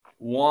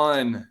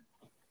1.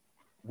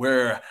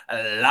 We're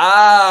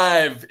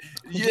live.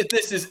 Yeah,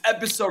 this is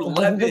episode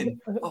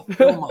 11 of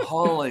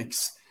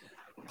Filmaholics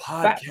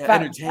podcast,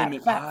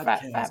 entertainment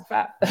podcast.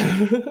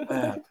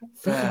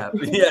 Fab.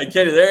 Yeah,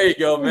 Kenny, there you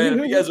go, man.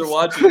 If you guys are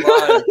watching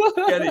live,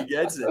 Kenny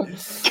gets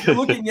it. You're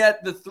looking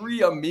at the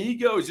three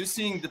amigos. You're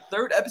seeing the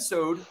third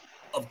episode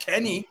of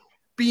Kenny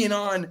being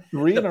on the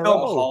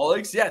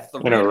Filmaholics. Yeah,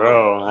 3 in a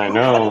row. I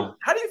know.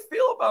 How do you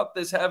feel about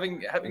this?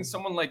 Having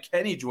someone like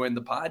Kenny join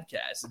the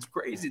podcast. It's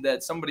crazy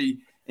that somebody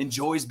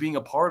enjoys being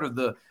a part of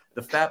the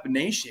Fap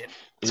Nation.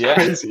 It's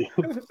crazy.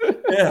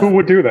 Yeah. Who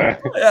would do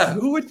that? Yeah,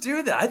 who would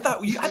do that? I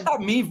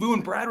thought me, Vu,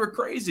 and Brad were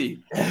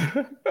crazy.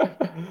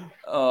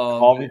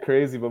 Call me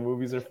crazy, but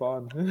movies are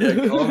fun.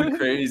 Yeah, call me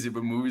crazy,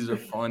 but movies are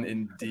fun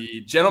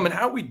indeed. Gentlemen,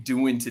 how are we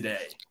doing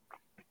today?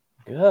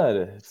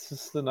 Good. It's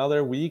just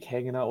another week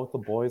hanging out with the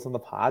boys on the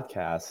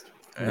podcast.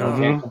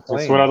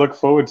 That's what I look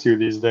forward to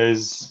these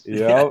days.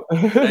 Yep.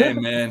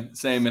 Same, man.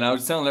 Same. And I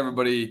was telling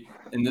everybody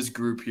in this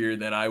group here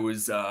that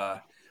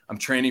I'm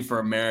training for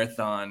a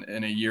marathon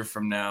in a year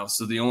from now.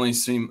 So the only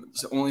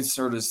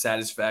sort of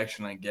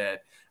satisfaction I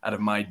get out of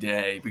my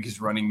day,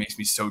 because running makes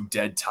me so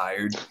dead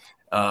tired,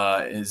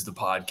 is the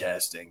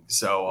podcasting.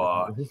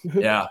 So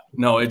yeah,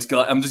 no,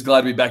 I'm just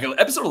glad to be back.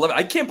 Episode 11.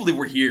 I can't believe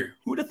we're here.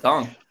 Who'd have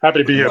thought? Happy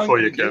to be here for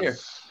you,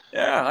 Kev.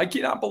 Yeah, I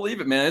cannot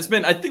believe it, man.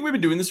 I think we've been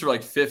doing this for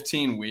like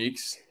 15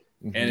 weeks.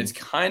 Mm-hmm. And it's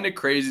kind of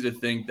crazy to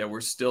think that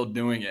we're still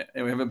doing it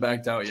and we haven't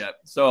backed out yet.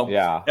 So,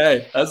 yeah,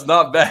 hey, that's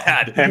not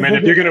bad. Hey, man,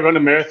 if you're going to run a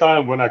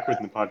marathon, we're not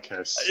quitting the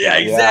podcast. Yeah,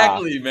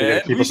 exactly,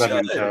 man. Keep up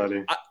that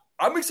mentality.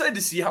 I'm excited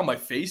to see how my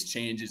face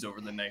changes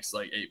over the next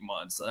 8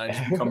 months. And I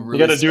just become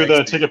really you got to do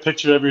the take a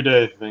picture every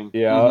day thing.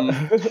 Yeah.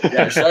 Mm-hmm.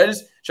 Yeah.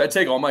 Should I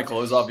take all my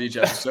clothes off each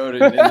episode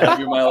and that'd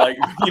be my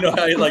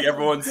how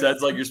everyone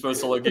says you're supposed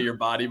to look at your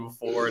body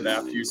before and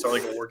after you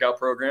start a workout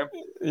program.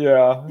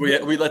 Yeah.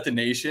 We let the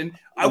nation.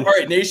 All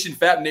right, nation,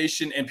 Fap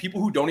Nation, and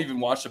people who don't even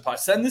watch the podcast,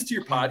 send this to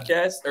your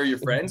podcast or your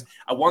friends.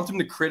 I want them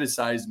to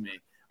criticize me.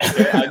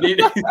 Okay, I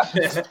need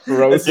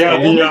roast. Yeah,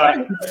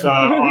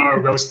 our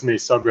roast me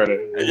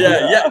subreddit.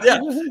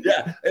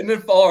 Yeah, and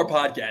then follow our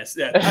podcast.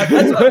 Yeah,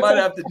 that's what I might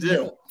have to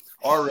do.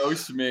 Our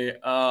roast me.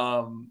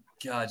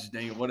 Gosh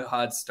dang it, what a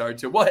hot start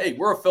to. Well, hey,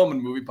 we're a film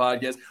and movie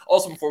podcast.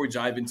 Also, before we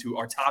dive into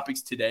our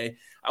topics today,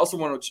 I also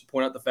want to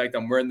point out the fact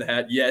I'm wearing the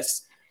hat.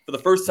 Yes, for the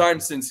first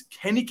time since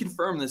Kenny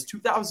confirmed this,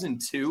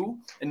 2002,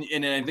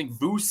 and I think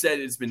Vu said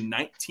it's been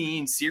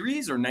 19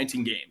 series or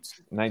 19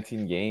 games.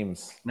 19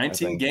 games.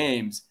 19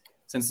 games.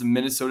 Since the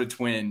Minnesota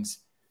Twins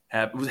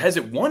has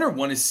it won or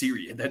won a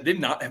series? Have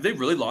they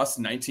really lost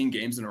 19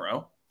 games in a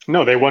row?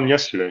 No, they won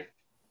yesterday.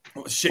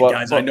 Well,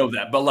 guys, I know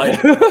that, but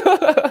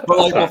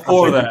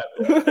before that,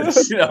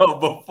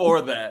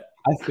 before that,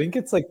 I think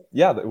it's they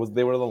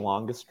were the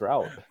longest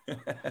drought.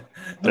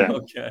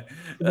 Okay,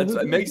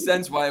 it makes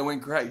sense why I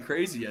went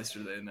crazy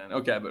yesterday. And then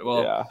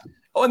yeah.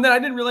 Oh, and then I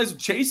didn't realize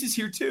Chase is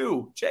here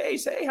too.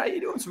 Chase, hey, how you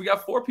doing? So we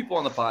got 4 people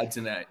on the pod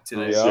today.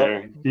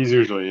 Yeah. He's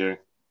usually here.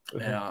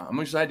 Yeah, I'm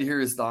excited to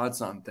hear his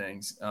thoughts on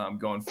things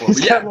going forward.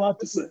 He's got a lot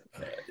to say.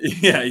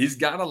 Yeah, he's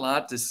got a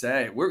lot to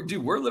say. We're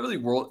literally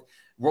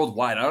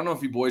worldwide. I don't know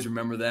if you boys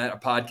remember that. Our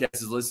podcast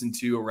is listened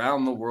to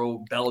around the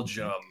world: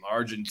 Belgium,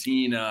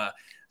 Argentina,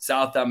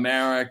 South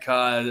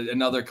America,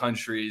 and other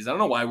countries. I don't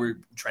know why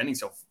we're trending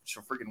so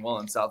freaking well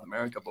in South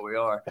America, but we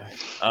are.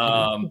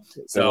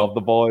 They love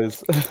the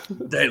boys.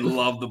 They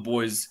love the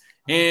boys.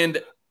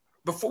 And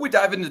before we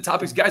dive into the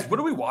topics, guys, what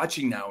are we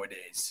watching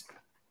nowadays?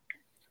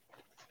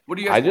 What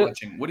are you guys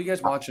watching? What are you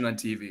guys watching on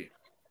TV?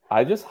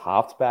 I just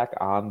hopped back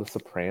on the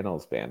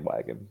Sopranos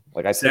bandwagon.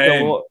 I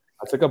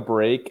took a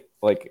break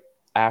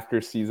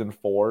after season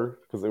 4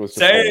 because it was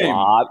just a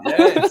lot.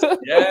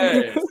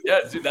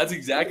 Yes, dude, that's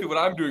exactly what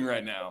I'm doing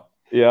right now.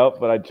 Yeah,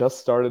 but I just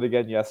started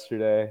again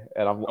yesterday,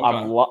 and I'm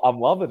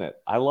loving it.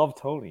 I love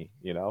Tony.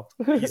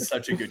 He's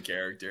such a good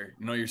character.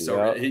 You're so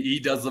right. He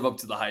does live up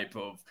to the hype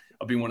of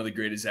being one of the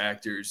greatest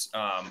actors,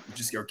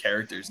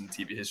 characters in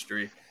TV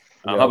history.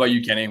 How about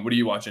you, Kenny? What are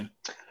you watching?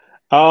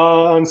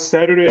 On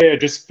Saturday, I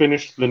just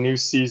finished the new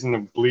season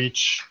of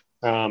Bleach.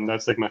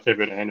 That's my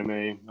favorite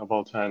anime of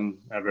all time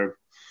ever.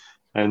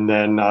 And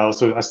then I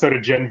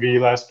started Gen V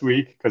last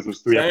week because those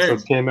 3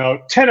 episodes came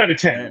out. 10 out of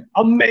 10.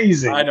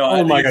 Amazing. I know.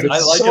 Oh my God,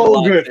 it's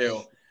so good. Too.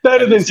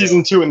 Better than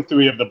season 2 and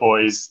 3 of The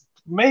Boys.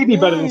 Maybe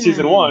better than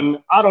season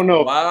 1. I don't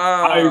know.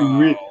 Wow.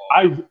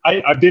 I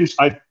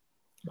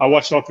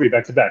watched all 3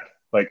 back to back.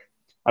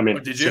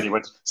 Did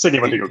you? Sydney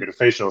went to go get a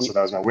facial, so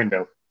that was my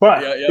window.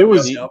 But it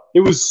was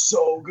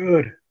so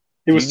good.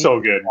 It was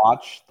so good.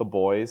 Watch The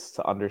Boys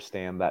to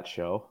understand that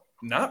show?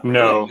 Not really,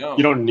 no.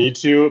 You don't need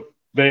to.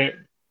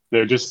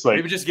 They're just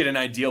maybe just get an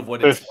idea of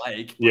what it's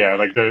like.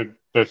 Yeah,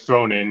 they're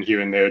thrown in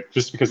here and there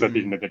just because at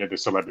the end of the day they're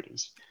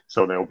celebrities.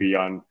 So they'll be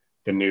on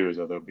the news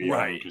or they'll be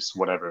on just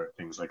whatever,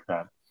 things like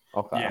that.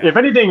 Okay. Yeah. If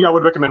anything, I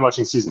would recommend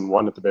watching season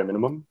 1 at the bare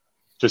minimum,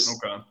 just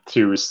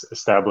to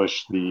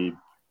establish the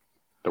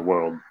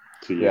world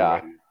to you.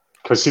 Yeah.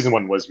 Because season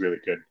 1 was really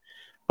good.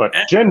 But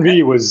Gen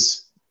V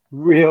was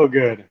real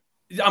good.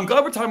 I'm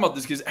glad we're talking about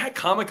this because at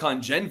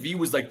Comic-Con, Gen V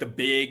was like the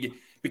big,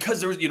 because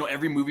there was,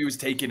 every movie was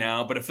taken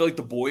out, but I feel like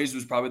The Boys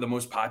was probably the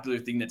most popular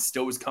thing that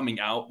still was coming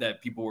out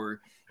that people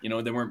were,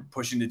 they weren't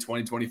pushing to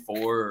 2024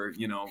 or,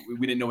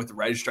 we didn't know what the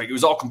writer's strike. It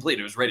was all complete.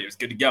 It was ready. It was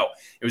good to go.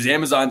 It was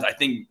Amazon's.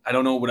 I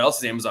don't know what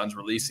else Amazon's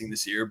releasing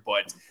this year,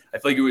 but I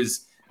feel like it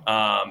was,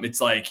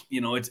 it's like,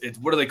 it's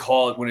what do they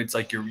call it when it's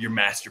like your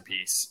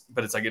masterpiece,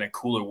 but it's like in a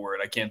cooler word.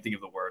 I can't think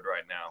of the word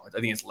right now.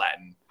 I think it's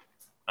Latin.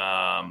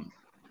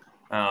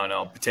 I don't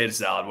know, potato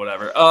salad,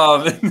 whatever.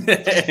 But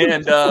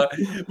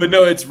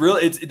no,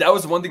 that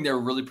was one thing they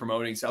were really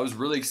promoting. So I was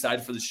really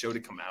excited for the show to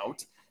come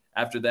out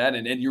after that.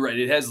 And you're right,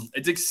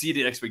 it's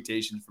exceeded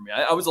expectations for me.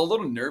 I was a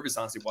little nervous,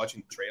 honestly,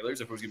 watching the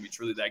trailers if it was going to be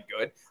truly that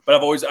good.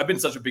 But I've been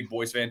such a big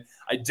Boys fan.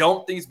 I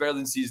don't think it's better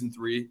than season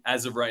 3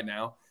 as of right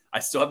now. I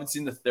still haven't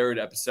seen the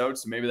 3rd episode,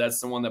 so maybe that's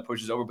the one that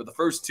pushes over. But the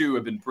first 2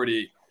 have been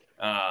pretty.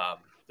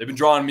 They've been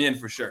drawing me in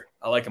for sure.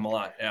 I like them a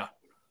lot. Yeah.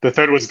 The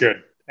 3rd was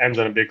good. Ends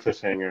on a big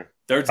cliffhanger.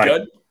 3rd's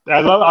good.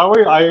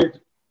 I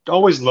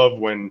always love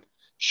when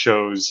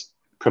shows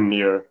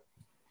premiere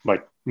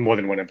like more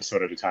than one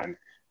episode at a time,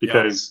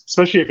 because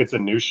especially if it's a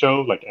new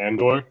show like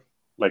Andor,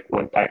 like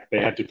went back, they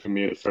had to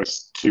premiere the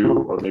first 2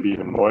 or maybe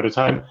even more at a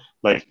time.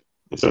 Like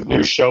it's a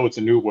new show, it's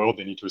a new world.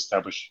 They need to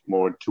establish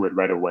more to it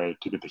right away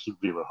to get the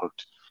viewer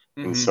hooked.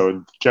 Mm-hmm. And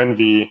so Gen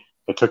V,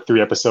 it took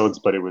 3 episodes,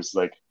 but it was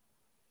like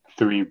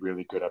 3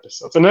 really good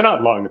episodes, and they're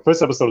not long. The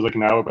first episode was like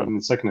an hour, but then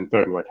the second and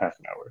third were like half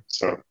an hour.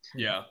 So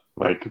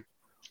like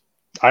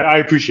I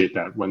appreciate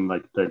that when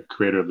like the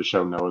creator of the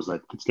show knows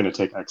like it's going to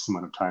take X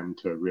amount of time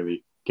to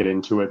really get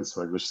into it.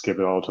 So like, let's just give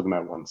it all to them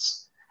at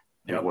once.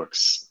 It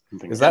works.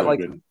 Is that really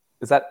good.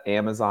 Is that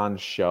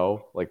Amazon's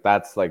show? Like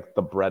that's like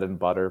the bread and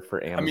butter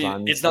for Amazon. I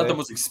mean, it's not the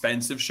most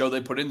expensive show they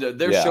put into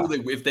their show.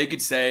 If they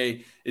could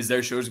say is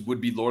their shows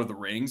would be Lord of the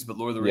Rings, but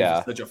Lord of the Rings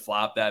is such a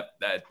flop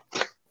that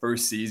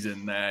first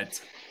season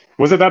that.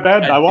 Was it that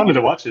bad? I wanted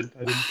to watch it.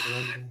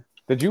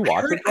 Did you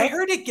watch it? I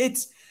heard it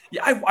gets.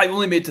 Yeah, I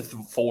only made it to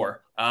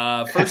 4.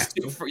 First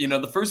 2,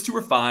 the first 2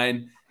 were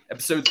fine.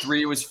 Episode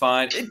 3 was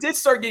fine. It did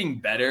start getting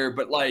better,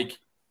 but like,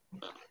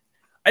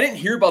 I didn't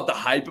hear about the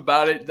hype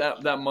about it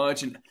that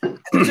much, and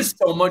there's just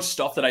so much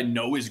stuff that I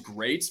know is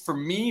great. For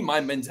me, my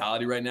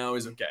mentality right now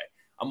is okay.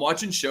 I'm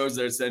watching shows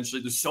that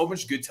essentially there's so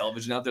much good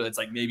television out there that's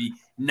like maybe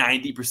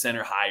 90%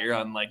 or higher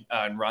on like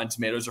on Rotten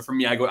Tomatoes. Or for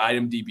me, I go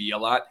IMDb a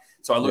lot,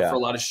 so I look for a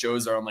lot of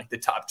shows that are on like the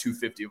top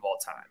 250 of all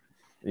time.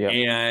 Yeah,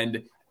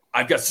 and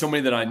I've got so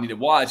many that I need to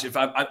watch. If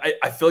I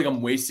feel like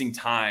I'm wasting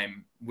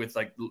time with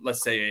like,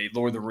 let's say a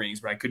Lord of the Rings,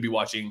 but I could be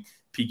watching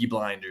Peaky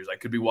Blinders. I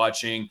could be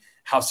watching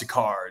House of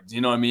Cards.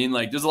 You know what I mean?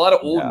 Like there's a lot of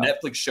old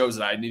Netflix shows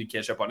that I need to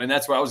catch up on. And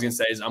that's what I was going to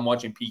say is I'm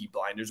watching Peaky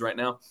Blinders right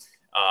now.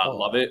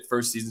 Love it.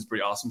 First season's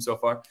pretty awesome so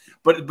far.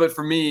 But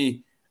for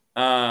me,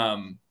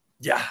 I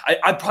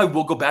probably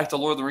will go back to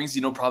Lord of the Rings,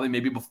 probably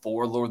maybe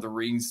before Lord of the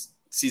Rings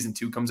season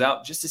 2 comes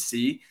out just to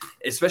see,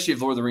 especially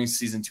if Lord of the Rings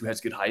season 2 has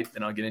good hype,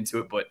 then I'll get into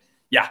it. But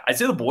yeah, I'd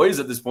say The Boys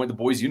at this point, The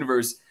Boys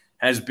universe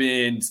has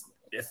been,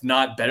 if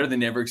not better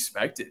than ever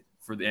expected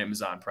for the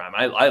Amazon Prime.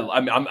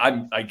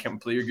 I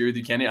completely agree with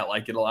you, Kenny. I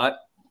like it a lot.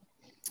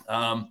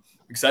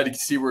 Excited to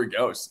see where it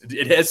goes.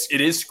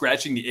 It is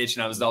scratching the itch,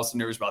 and I was also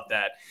nervous about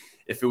that.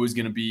 If it was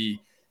going to be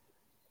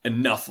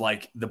enough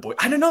like The Boys.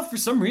 I don't know, for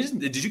some reason.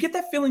 Did you get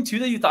that feeling too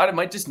that you thought it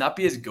might just not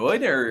be as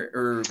good,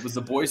 or was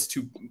The Boys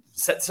too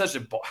set such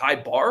a high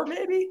bar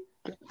maybe?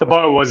 The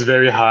bar was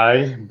very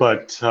high,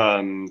 but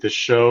the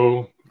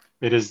show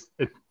it's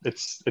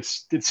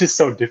just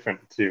so different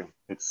too.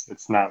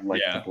 It's not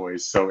like The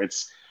Boys. So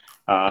it's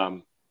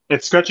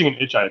scratching an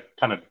itch I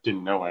kind of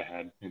didn't know I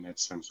had in that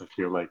sense, I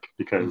feel like,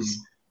 because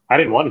I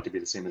didn't want it to be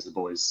the same as The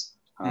Boys.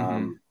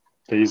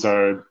 These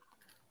are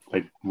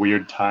like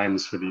weird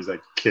times for these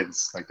like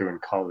kids, like they're in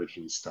college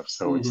and stuff.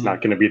 So it's not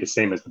going to be the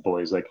same as The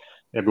Boys. Like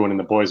everyone in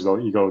The Boys,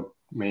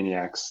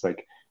 egomaniacs,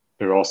 like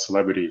they're all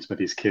celebrities, but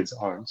these kids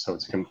aren't. So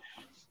it's a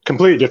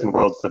completely different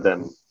world for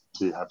them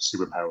to have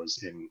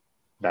superpowers in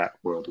that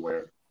world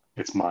where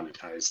it's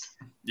monetized.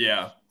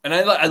 Yeah. And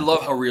I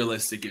love how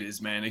realistic it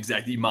is, man.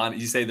 Exactly.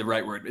 You say the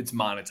right word. It's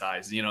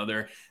monetized.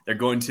 They're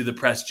going to the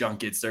press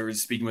junkets. They're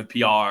speaking with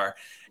PR.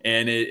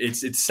 And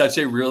it's such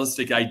a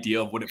realistic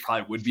idea of what it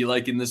probably would be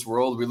like in this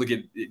world. We look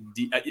at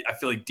I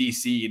feel like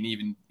DC and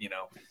even,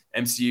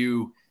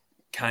 MCU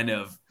kind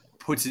of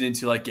puts it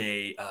into like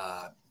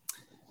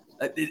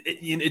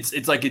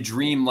it's like a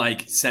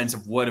dream-like sense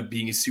of what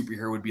being a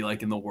superhero would be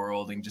like in the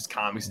world and just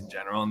comics in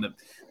general. And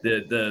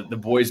the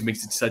Boys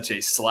makes it such a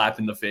slap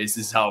in the face.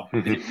 This is how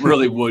it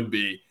really would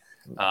be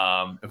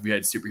if we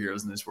had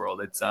superheroes in this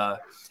world. It's and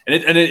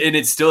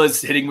it still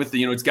is hitting with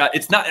the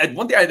it's not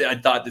one thing I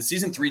thought that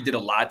season 3 did a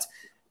lot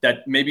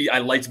that maybe I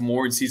liked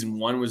more in season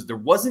 1 was there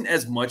wasn't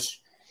as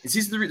much in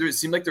season 3. It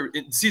seemed like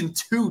season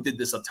 2 did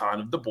this a ton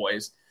of The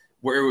Boys,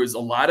 where it was a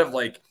lot of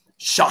like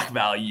shock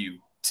value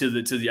to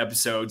the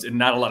episodes and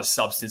not a lot of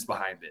substance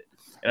behind it.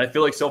 And I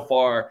feel like so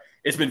far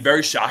it's been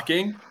very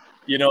shocking,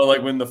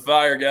 like when the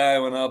fire guy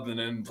went up and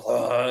then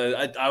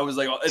I was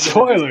like,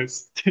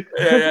 spoilers.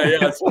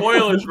 Yeah.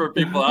 Spoilers for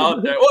people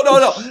out there.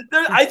 Well,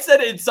 no. I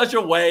said it in such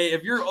a way.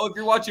 If you're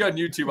watching on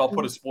YouTube, I'll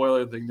put a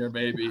spoiler thing there.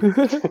 Maybe.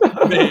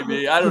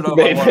 I don't know.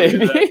 If I want to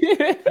do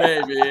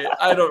that. Maybe.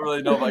 I don't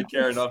really know if I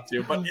care enough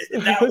to. But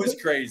that was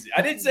crazy.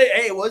 I didn't say,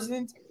 hey, it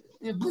wasn't.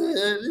 It's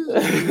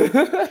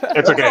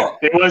okay.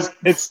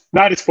 It's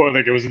not a spoiler.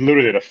 It was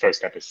literally the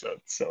first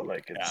episode. So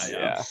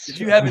yeah. If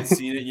you haven't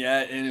seen it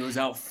yet and it was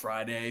out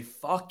Friday,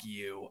 fuck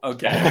you.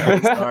 Okay.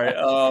 Sorry.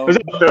 It was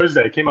on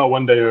Thursday. It came out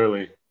one day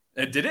early.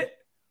 Did it?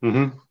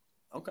 Mm-hmm.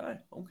 Okay.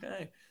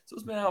 So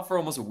it's been out for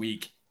almost a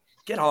week.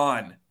 Get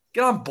on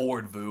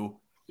board, Vu.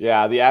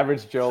 Yeah, the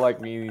average Joe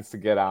like me needs to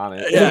get on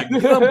it. Yeah,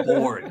 get on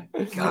board.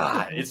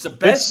 God, it's the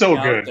best. It's so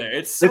thing good. Out there.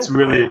 It's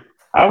really.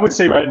 I would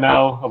say right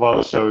now of all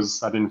the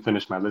shows, I didn't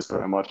finish my list that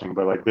I'm watching,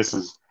 but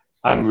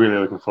I'm really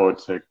looking forward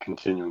to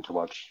continuing to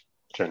watch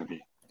Gen V.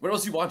 What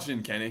else are you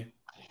watching, Kenny?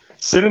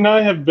 Sid and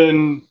I have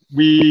been.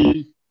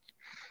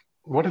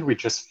 What did we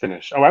just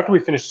finish? Oh, after we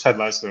finished Ted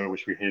Lasso,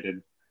 which we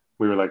hated,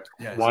 we were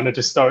wanted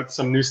to start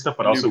some new stuff,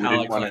 but also we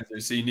didn't want to.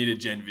 So you needed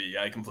Gen V.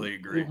 I completely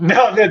agree.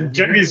 No,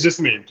 Gen V is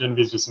just me. Gen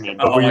V is just me.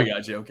 But I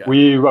got you. Okay.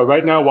 We are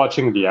right now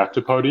watching The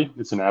After Party.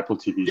 It's an Apple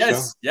TV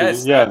show.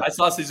 Yes. Yeah. I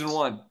saw season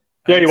 1.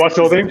 Yeah, you watched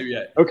the whole thing?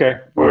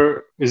 Okay.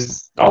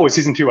 Is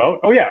season 2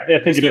 out? Oh yeah, I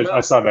think it is. I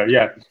saw that.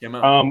 Yeah.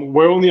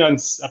 We're only on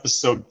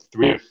episode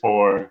 3 or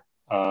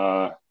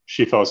 4.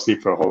 She fell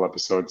asleep for a whole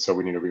episode, so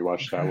we need to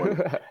rewatch that one.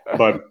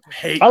 But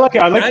I like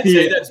it. I'd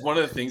say that's one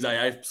of the things I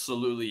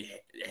absolutely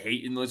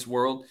hate in this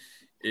world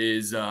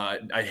is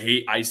I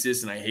hate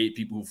ISIS and I hate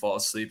people who fall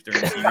asleep during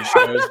TV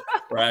shows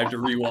where I have to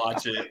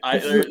rewatch it.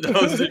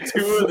 Those are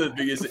 2 of the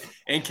biggest,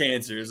 and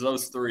cancers.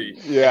 Those 3.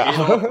 Yeah, I hate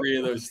all 3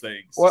 of those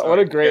things. What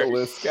a great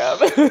list,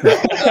 Gavin. Putting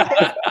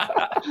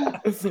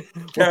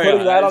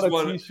that on a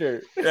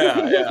T-shirt.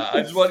 Yeah.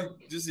 I just want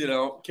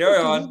to carry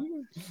on.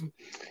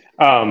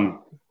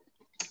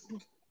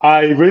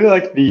 I really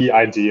like the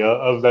idea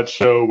of that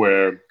show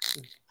where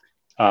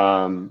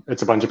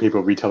it's a bunch of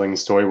people retelling a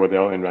story where they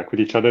all interact with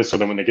each other. So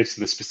then when they get to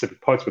the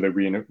specific parts where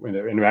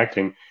they're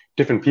interacting,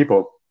 different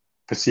people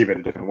perceive it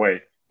a different way.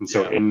 And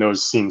so in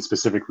those scenes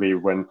specifically,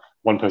 when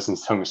one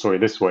person's telling a story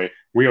this way,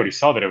 we already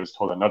saw that it was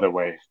told another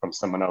way from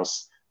someone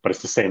else, but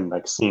it's the same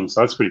scene.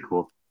 So that's pretty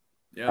cool.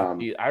 Yeah,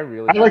 I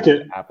really like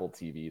it. Apple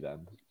TV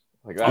then.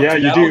 You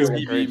Apple do.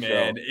 TV,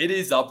 man. It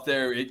is up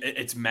there.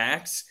 It's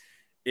Max.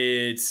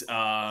 It's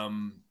I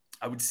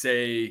would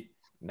say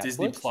Netflix?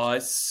 Disney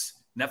Plus.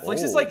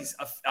 Netflix is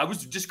I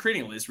was just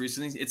creating a list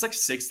recently. It's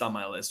 6th on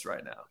my list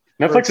right now.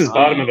 Netflix is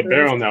bottom of the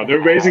barrel now.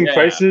 They're raising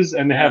prices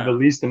and they have the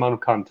least amount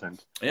of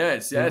content.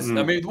 Yes. Mm-hmm.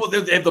 I mean,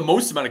 they have the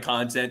most amount of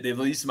content. They have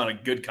the least amount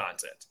of good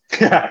content.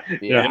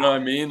 You know what I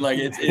mean?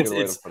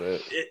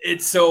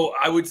 It's so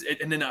I would,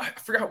 and then I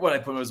forgot what I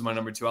put as my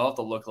number 2. I'll have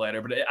to look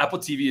later. But Apple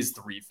TV is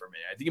 3 for me.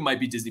 I think it might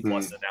be Disney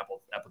Plus and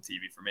Apple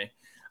TV for me.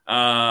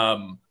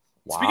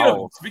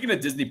 Wow. Speaking of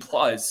Disney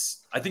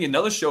Plus, I think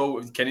another show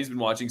Kenny's been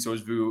watching, so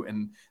is Vu,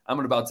 and I'm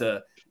about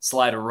to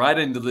slide right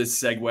into this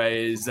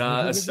segue is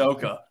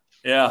Ahsoka.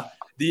 Yeah,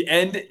 the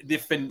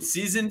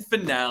season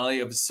finale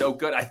of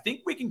Ahsoka. I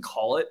think we can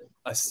call it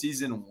a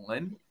season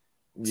 1.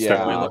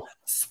 Yeah,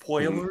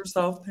 spoilers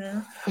out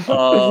there. We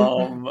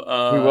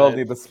will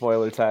need the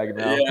spoiler tag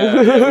now.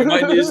 Yeah, we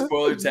might need a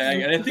spoiler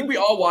tag, and I think we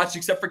all watched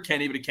except for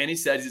Kenny. But Kenny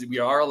says we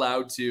are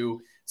allowed to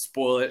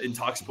spoil it and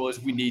talk spoilers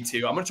if we need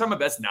to. I'm gonna try my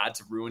best not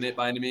to ruin it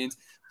by any means,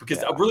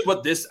 because really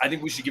I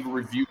think we should give a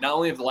review not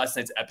only of the last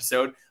night's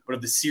episode but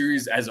of the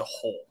series as a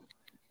whole.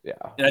 Yeah,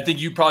 and I think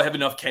you probably have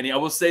enough, Kenny. I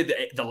will say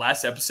the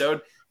last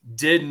episode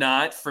did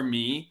not, for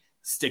me,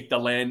 stick the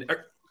land.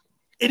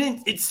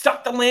 It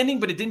stuck the landing,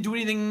 but it didn't do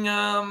anything.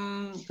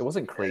 It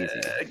wasn't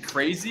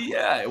crazy.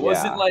 Yeah, it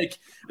wasn't like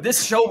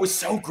this show was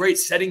so great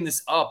setting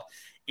this up.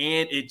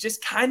 And it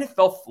just kind of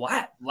fell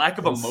flat. Lack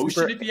of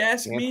emotion, if you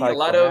ask me. A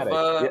lot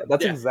of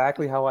that's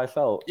exactly how I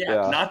felt.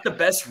 Yeah, not the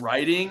best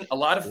writing. A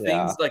lot of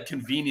things like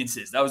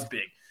conveniences. That was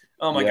big.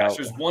 Oh my gosh,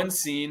 there's one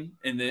scene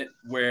in it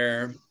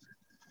where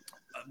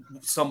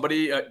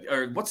somebody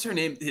or what's her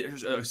name?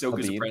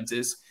 Ahsoka's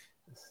apprentice.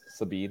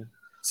 Sabine.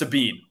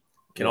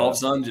 Can all of a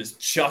sudden just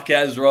chuck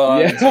Ezra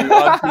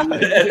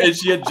and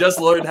she had just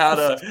learned how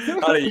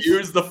to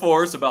use the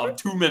Force about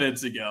 2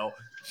 minutes ago.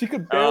 She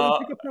could barely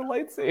pick up her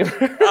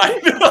lightsaber. I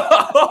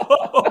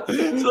know.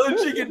 So that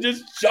she could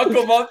just chuck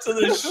them up to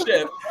the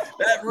ship.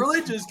 That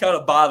really just kind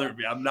of bothered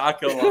me. I'm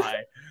not gonna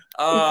lie.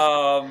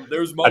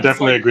 There's I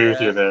definitely agree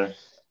with you there.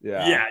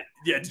 Yeah.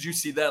 Did you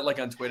see that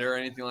on Twitter or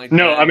anything like that?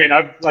 No, I mean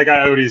I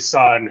already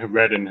saw and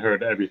read and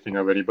heard everything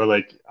already,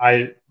 but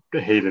I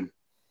hated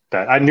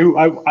that.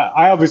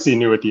 I obviously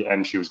knew at the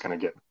end she was gonna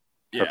get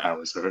her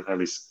powers, or at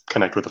least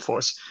connect with the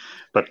Force,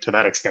 but to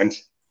that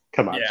extent.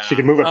 Come on, she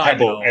could move a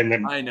pebble, and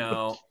then I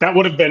know that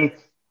would have been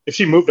if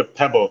she moved a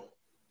pebble.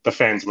 The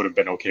fans would have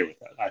been okay with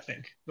that, I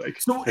think.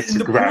 It's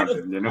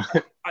grounded,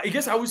 I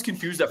guess I was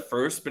confused at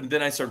first, but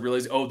then I started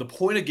realizing, the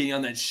point of getting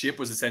on that ship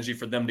was essentially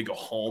for them to go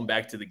home,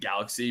 back to the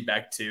galaxy,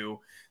 back to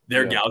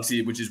their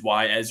galaxy, which is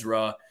why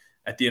Ezra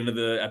at the end of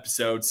the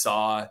episode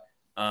saw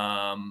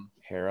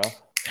Hera,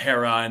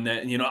 and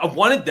then I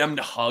wanted them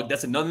to hug.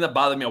 That's another thing that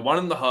bothered me. I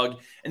wanted them to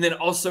hug, and then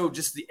also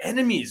just the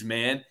enemies,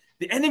 man.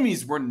 The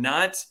enemies were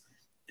not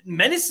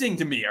menacing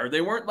to me, or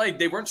they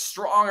weren't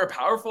strong or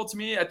powerful to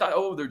me. I thought,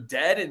 oh, they're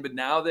dead, but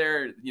now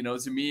they're,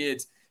 to me,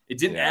 it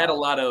didn't add a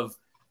lot of.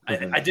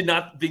 I did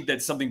not think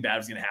that something bad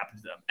was going to happen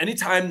to them.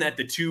 Anytime that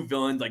the two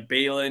villains like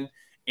Balin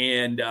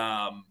and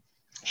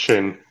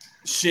Shin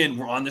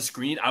were on the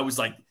screen, I was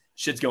like,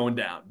 shit's going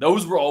down.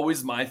 Those were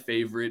always my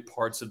favorite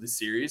parts of the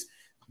series.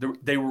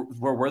 They were,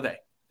 where were they?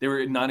 They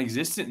were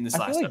non-existent in this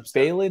last episode.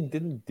 Balin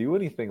didn't do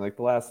anything like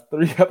the last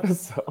 3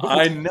 episodes.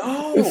 I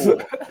know.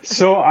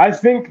 So I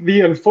think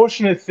the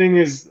unfortunate thing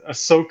is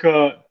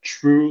Ahsoka.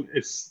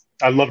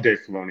 I love Dave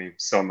Filoni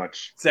so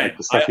much. Same. Like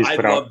the stuff he's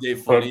put love out. Dave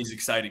Filoni. He's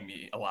exciting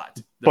me a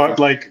lot. But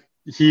like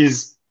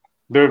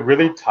they're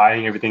really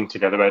tying everything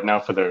together right now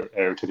for their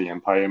Heir to the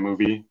Empire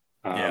movie.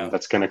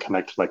 That's going to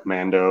connect like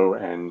Mando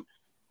and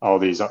all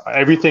these.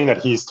 Everything that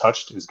he's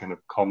touched is going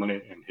to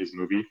culminate in his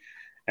movie.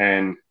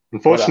 And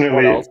unfortunately,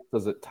 what else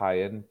does it tie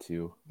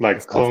into?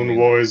 Like Clone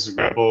Wars,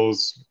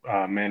 Rebels,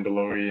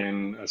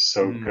 Mandalorian,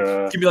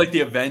 Ahsoka. It could be like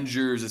the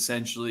Avengers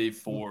essentially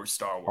for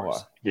Star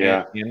Wars.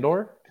 Yeah.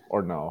 Andor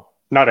or no?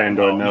 Not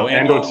Andor. No.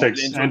 Andor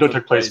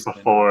took place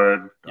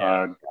before.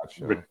 Yeah.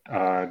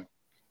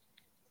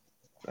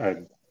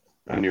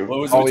 A New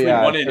Hope.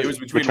 It was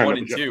between 1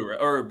 and 2, right?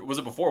 Or was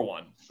it before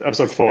 1?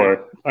 Episode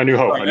 4. A New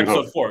Hope. Right,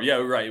 episode 4. Yeah,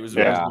 right. It was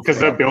because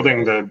they're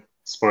building the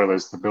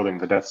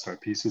Death Star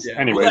pieces. Yeah.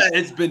 Anyways, well,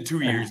 it's been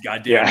 2 years.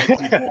 Goddamn.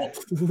 Yeah.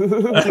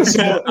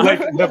 So,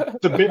 like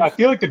I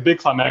feel like the big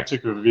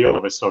climactic reveal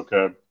of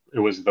Ahsoka, it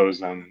was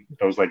those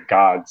like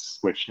gods,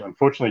 which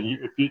unfortunately,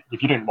 if you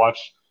didn't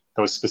watch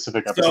those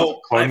specific episodes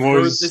of Clone Wars,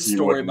 I've heard this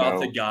story about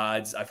the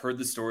gods. I've heard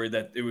the story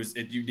that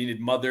you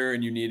needed mother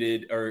and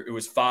it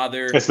was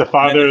father. It's the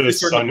father, the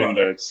son, and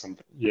the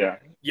something. Yeah.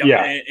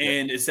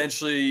 And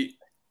essentially,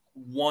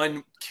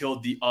 one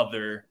killed the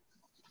other.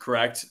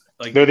 Correct.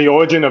 Like they're the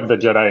origin of the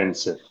Jedi and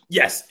Sith.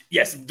 Yes.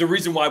 The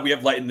reason why we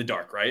have light in the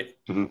dark, right?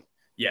 Mm-hmm.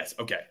 Yes.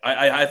 Okay.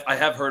 I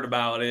have heard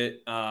about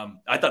it.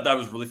 I thought that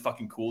was really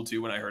fucking cool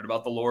too when I heard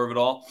about the lore of it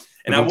all.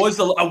 And I was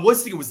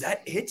thinking, was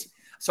that it?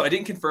 So I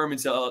didn't confirm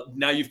until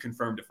now. You've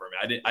confirmed it for me.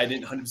 I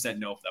didn't 100%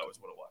 know if that was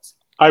what it was.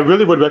 I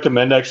really would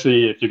recommend,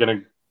 actually, if you're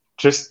gonna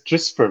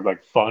just for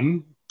like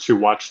fun, to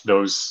watch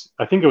those.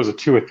 I think it was a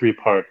 2 or 3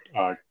 part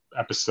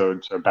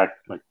episodes, or back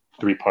like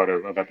 3-part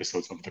of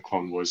episodes of the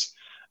Clone Wars.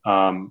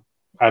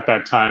 At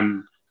that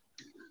time,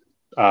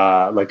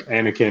 like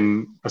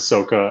Anakin,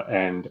 Ahsoka,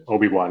 and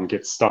Obi-Wan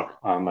get stuck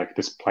on like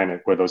this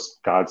planet where those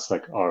gods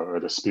or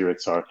the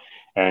spirits are,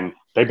 and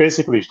they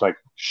basically like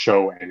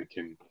show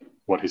Anakin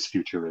what his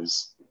future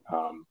is.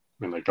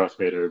 And like Darth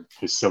Vader,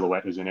 his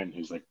silhouette is in it, and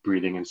he's like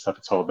breathing and stuff.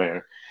 It's all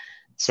there.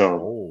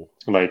 So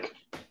like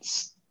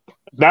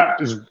that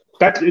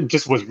it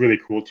just was really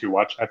cool to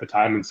watch at the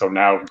time. And so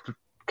now,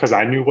 because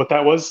I knew what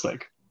that was,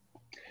 like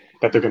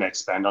that they're going to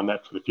expand on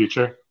that for the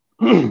future.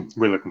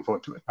 We're looking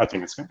forward to it. I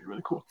think it's going to be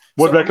really cool.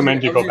 Would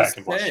recommend you go back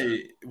and watch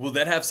it. Will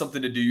that have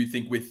something to do, you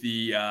think, with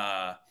the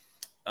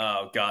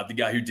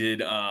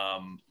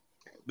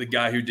the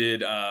guy who did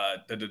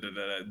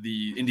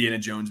the Indiana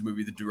Jones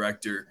movie, the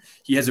director?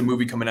 He has a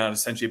movie coming out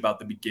essentially about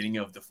the beginning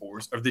of the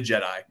Force, or the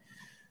Jedi.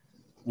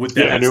 With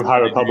that, New High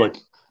Republic.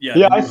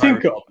 I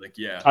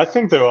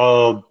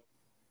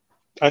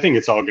think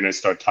it's all going to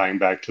start tying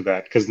back to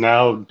that, because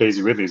now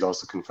Daisy Ridley is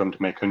also confirmed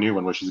to make her new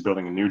one, where she's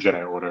building a new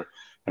Jedi Order,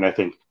 and I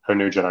think her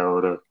new Jedi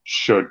Order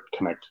should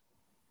connect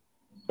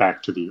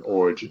back to the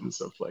origins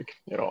of like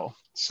it all.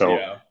 So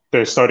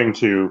they're starting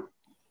to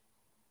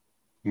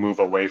move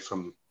away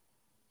from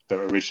the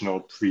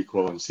original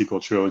prequel and sequel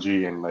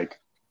trilogy and like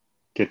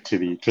get to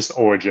the just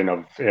origin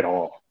of it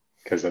all,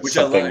 because that's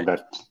something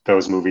that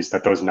those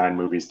 9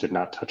 movies did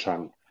not touch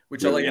on.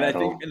 Which really I like, and I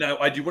think, and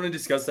I do want to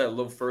discuss that a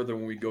little further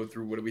when we go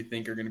through what do we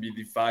think are going to be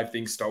the 5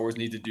 things Star Wars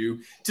need to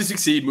do to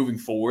succeed moving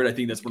forward. I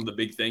think that's one of the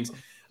big things.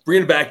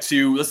 Let's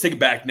take it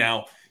back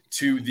now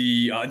to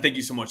the, and thank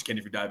you so much, Kenny,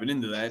 for diving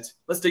into that.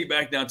 Let's take it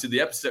back now to the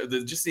episode,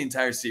 just the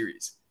entire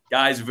series.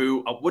 Guys,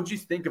 Vu, what did you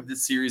think of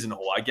this series in a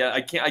whole? I feel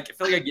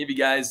like I gave you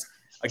guys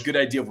a good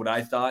idea of what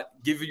I thought.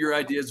 Give your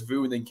ideas,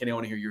 Vu, and then Kenny, I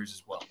want to hear yours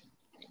as well.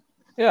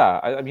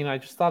 Yeah, I mean, I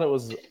just thought it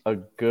was a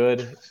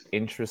good,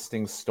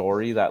 interesting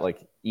story that,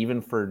 like,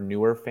 even for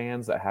newer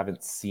fans that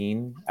haven't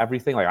seen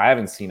everything, like I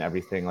haven't seen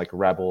everything, like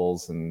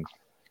Rebels, and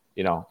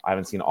I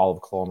haven't seen all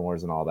of Clone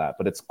Wars and all that,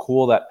 but it's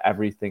cool that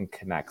everything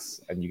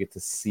connects and you get to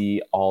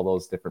see all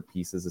those different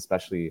pieces,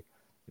 especially,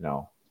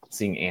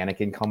 seeing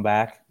Anakin come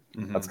back.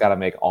 Mm-hmm. That's got to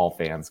make all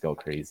fans go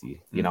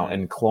crazy,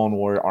 and Clone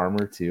War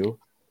armor too.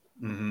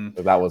 Mm-hmm.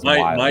 So that was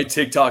wild. My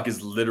TikTok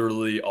is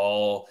literally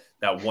all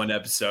that one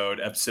episode,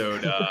 6.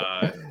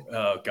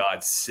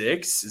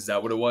 Is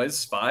that what it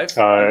was? 5?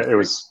 It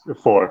was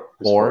 4.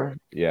 4?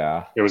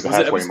 Yeah. It was the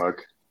halfway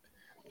mark.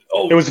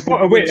 Oh, it was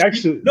 4. Oh, wait,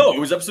 actually. No, it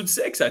was episode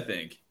 6, I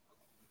think.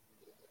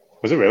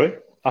 Was it really?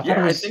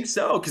 I think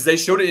so, because they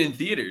showed it in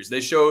theaters.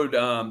 They showed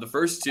the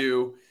first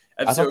 2,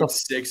 Episode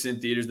 6 in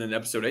theaters, and then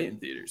episode 8 in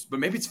theaters. But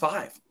maybe it's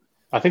 5.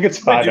 I think it's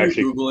 5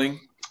 actually. Googling.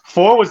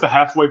 4 was the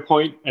halfway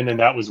point, and then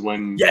that was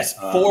when. Yes,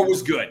 4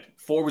 was good.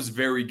 4 was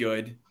very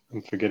good.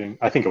 I'm forgetting.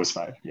 I think it was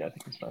 5. Yeah, I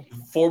think it was 5.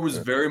 4 was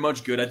very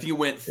much good. I think it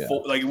went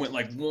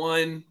like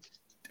 1,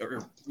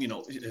 or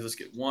let's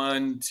get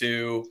 1,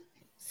 2,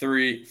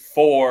 3,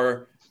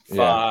 4,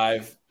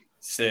 5,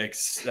 6,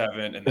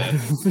 7, and then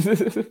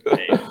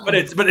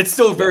 8. But it's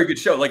still a very good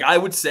show. Like I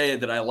would say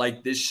that I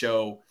like this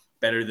show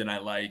better than I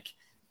like,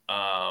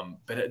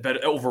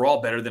 but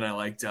overall better than I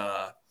liked.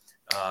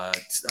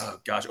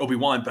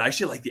 Obi-Wan. But I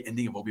actually like the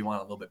ending of Obi-Wan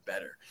a little bit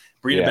better.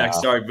 Bring it back.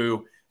 Sorry,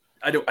 Boo.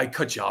 I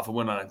cut you off. I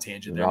went on a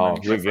tangent there. No,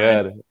 you're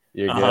good.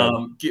 You're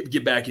good.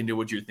 Get back into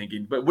what you're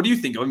thinking. But what do you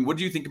think? I mean, what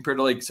do you think compared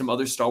to like some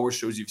other Star Wars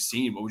shows you've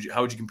seen?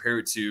 How would you compare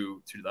it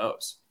to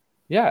those?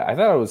 Yeah, I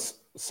thought it was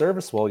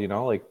serviceable.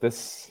 Like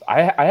this,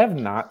 I have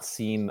not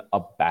seen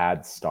a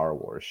bad Star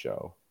Wars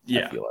show.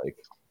 Yeah, I feel like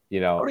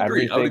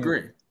I would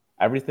agree.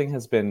 Everything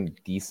has been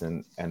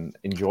decent and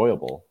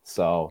enjoyable.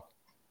 So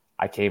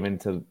I came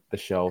into the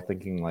show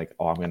thinking like,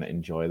 oh, I'm going to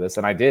enjoy this.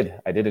 And I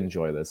did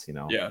enjoy this,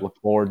 look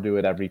forward to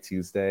it every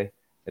Tuesday.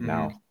 And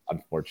now,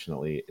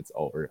 unfortunately, it's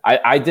over.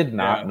 I did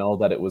not know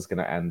that it was going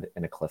to end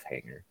in a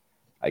cliffhanger,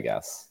 I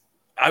guess.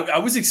 I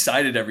was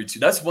excited every Tuesday.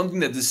 That's one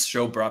thing that this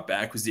show brought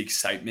back was the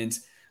excitement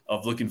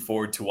of looking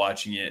forward to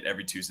watching it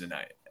every Tuesday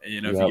night.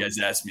 If you guys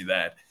asked me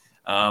that.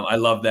 I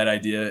love that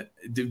idea.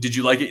 Did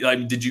you like it?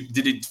 Like,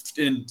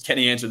 and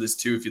Kenny answer this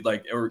too, if you'd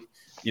like, or,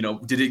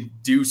 did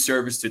it do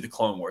service to the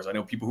Clone Wars? I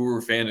know people who were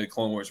a fan of the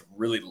Clone Wars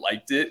really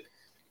liked it,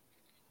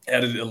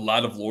 added a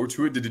lot of lore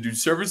to it. Did it do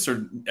service,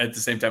 or at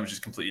the same time, it's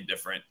just completely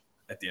different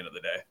at the end of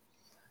the day?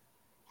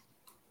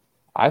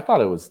 I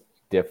thought it was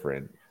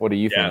different. What do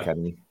you think,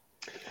 Kenny?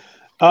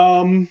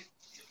 I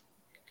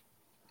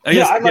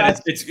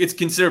guess it's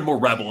considered more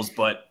Rebels,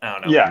 but I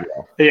don't know.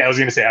 Yeah. I was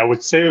gonna say I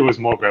would say it was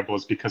more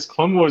Rebels because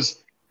Clone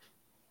Wars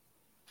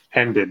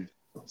ended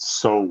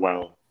so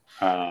well,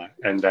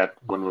 and that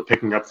when we're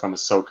picking up from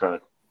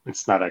Ahsoka,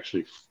 it's not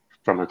actually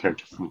from her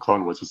character from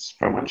Clone Wars; it's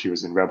from when she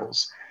was in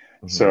Rebels.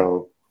 Mm-hmm.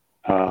 So,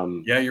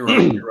 you're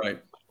right. You're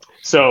right.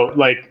 So,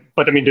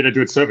 but I mean, did it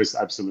do it service?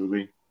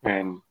 Absolutely,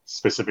 and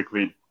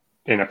specifically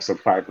in Episode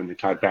 5 when they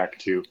tied back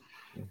to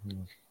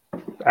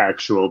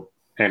actual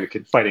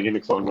Anakin fighting in the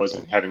Clone Wars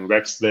and having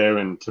Rex there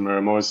and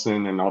Tamara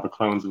Morrison and all the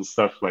clones and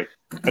stuff. I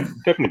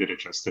definitely did it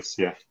justice.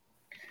 Yeah.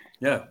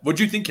 Yeah. What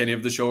do you think, Kenny,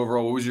 of the show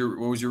overall? What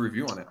was your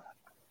review on it?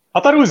 I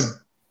thought it was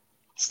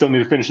still need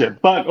to finish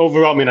it, but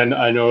overall, I mean,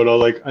 I know it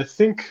all. I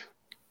think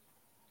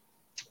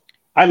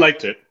I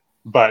liked it,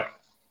 but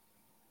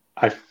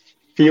I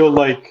feel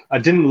like I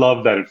didn't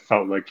love that it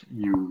felt like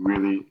you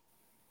really,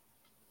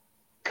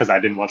 because I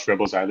didn't watch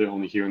Rebels either,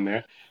 only here and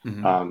there.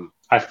 Mm-hmm.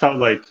 I felt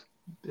like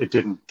it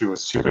didn't do a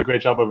super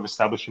great job of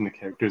establishing the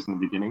characters in the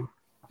beginning.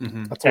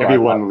 Mm-hmm.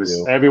 Everyone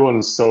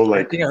was so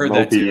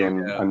mopey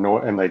and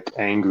annoyed and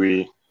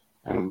angry,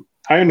 and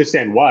I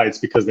understand why. It's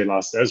because they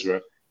lost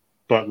Ezra,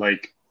 but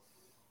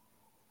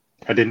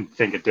I didn't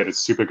think it did a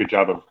super good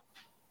job of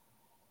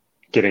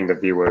getting the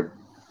viewer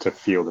to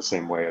feel the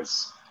same way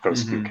as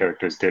those few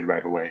characters did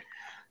right away.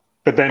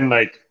 But then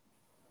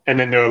and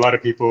then there are a lot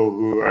of people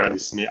who are, at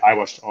least me, I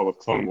watched all of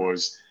Clone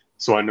Wars,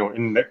 so I know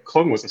in the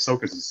Clone Wars,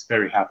 Ahsoka is this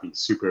very happy,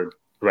 super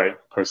bright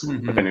person.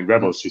 Mm-hmm. But then in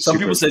Rebels, she's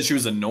people said she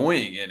was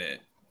annoying in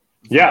it.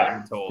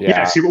 Yeah.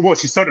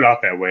 She started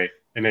off that way,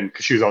 and then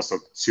because she was also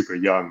super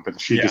young,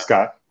 but she just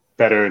got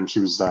better, and she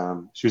was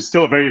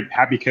still a very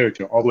happy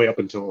character all the way up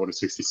until Order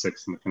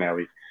 66 in the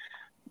finale.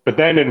 But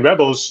then in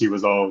Rebels, she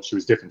was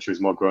different. She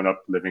was more grown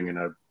up, living in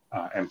a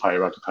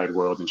Empire occupied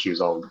world, and she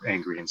was all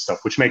angry and stuff,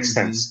 which makes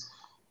sense.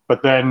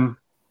 But then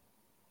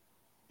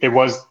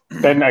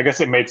I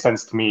guess it made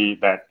sense to me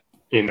that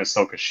in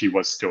Ahsoka she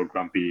was still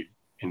grumpy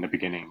in the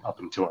beginning up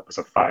until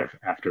Episode 5,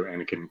 after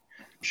Anakin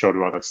showed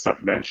her all that stuff.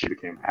 Then she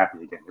became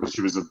happy again.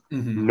 She was a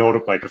note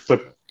of a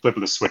flip of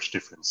the switch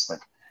difference,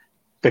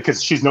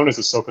 because she's known as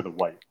Ahsoka the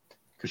White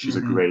because she's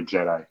a gray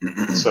Jedi.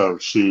 So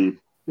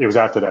it was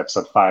after that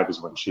Episode 5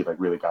 is when she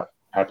really got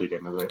happy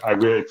again. I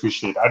really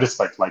appreciate. I just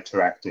liked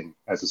her acting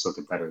as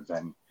Ahsoka better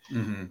then.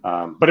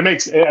 But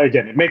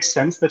it makes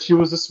sense that she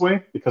was this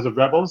way because of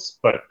Rebels.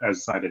 But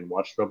as I didn't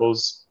watch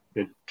Rebels,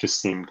 it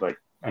just seemed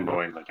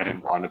annoying. I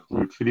didn't want to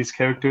root for these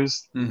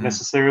characters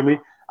necessarily.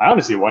 I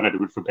honestly wanted to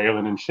root for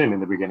Baylan and Shin in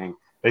the beginning.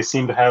 They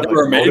seemed to have. They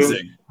were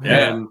amazing.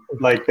 And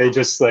they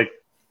just it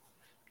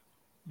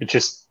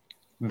just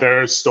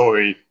their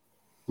story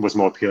was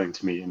more appealing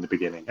to me in the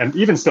beginning, and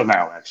even still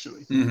now,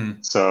 actually.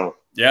 So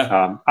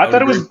I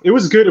thought it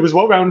was good. It was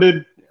well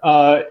rounded.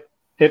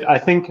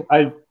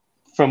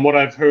 From what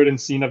I've heard and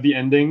seen of the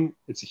ending,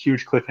 it's a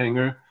huge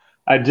cliffhanger.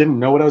 I didn't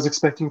know what I was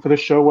expecting for the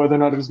show, whether or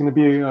not it was going to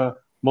be a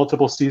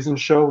multiple season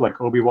show.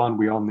 Like Obi-Wan,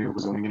 we all knew it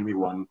was only going to be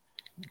 1.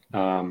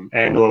 And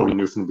we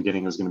knew from the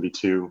beginning it was going to be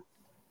 2.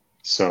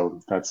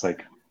 So that's I'm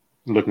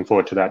looking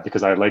forward to that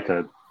because I like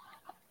a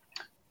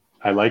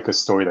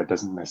story that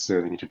doesn't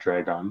necessarily need to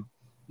drag on.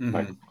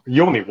 Like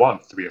you only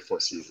want 3 or 4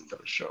 seasons of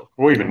a show,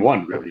 or even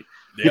one really.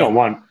 Yeah. You don't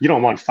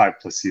want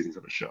 5+ seasons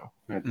of a show.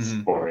 It's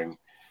boring.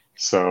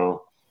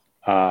 So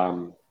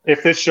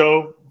if this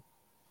show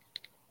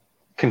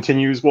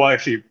continues, well,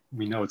 actually,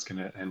 we know it's going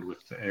to end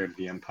with the Heir of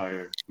the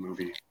Empire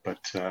movie, but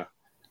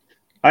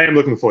I am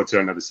looking forward to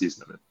another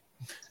season of it.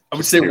 I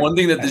would say one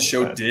thing that this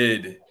show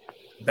did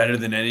better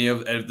than any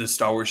of the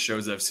Star Wars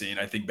shows I've seen,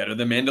 I think better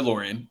than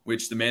Mandalorian,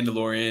 which the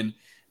Mandalorian,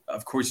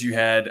 of course, you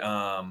had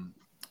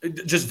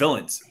just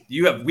villains.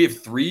 We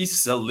have 3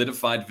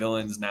 solidified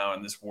villains now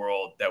in this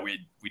world that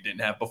we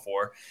didn't have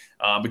before.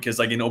 Because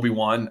like in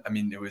Obi-Wan, I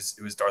mean, it was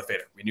Darth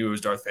Vader. We knew it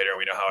was Darth Vader.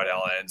 We know how it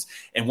all ends.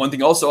 And one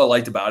thing also I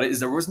liked about it is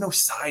there was no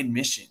side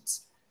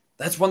missions.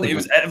 That's one thing. It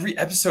was every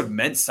episode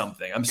meant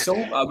something. I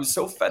was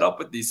so fed up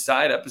with these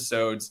side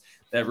episodes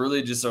that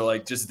really just are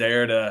like just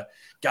there to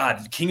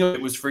God. King of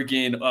it was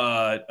freaking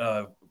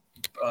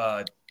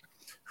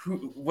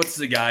what's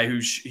the guy who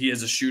he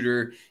has a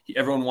shooter?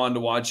 Everyone wanted to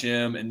watch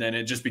him, and then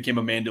it just became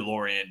a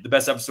Mandalorian. The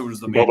best episode was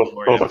the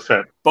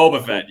Mandalorian.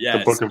 Boba Fett,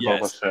 yes. The Book of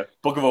Boba Fett.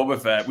 Book of Boba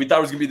Fett. We thought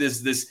it was going to be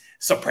this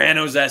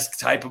Sopranos-esque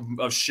type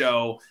of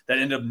show that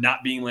ended up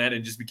not being landed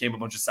and just became a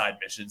bunch of side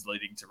missions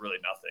leading to really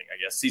nothing, I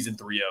guess. Season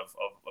 3 of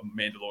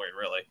Mandalorian,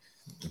 really.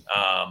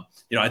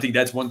 I think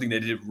that's one thing they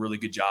did a really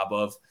good job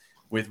of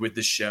with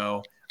the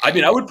show. I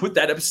mean, I would put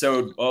that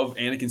episode of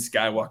Anakin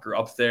Skywalker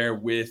up there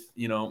with,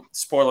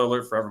 spoiler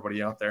alert for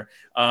everybody out there,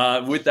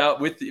 with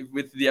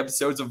the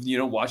episodes of,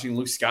 watching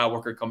Luke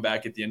Skywalker come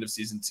back at the end of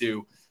season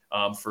 2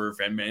 for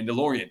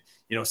Mandalorian.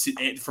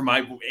 For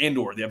my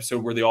Andor, the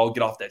episode where they all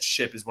get off that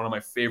ship is one of my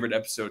favorite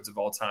episodes of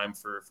all time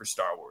for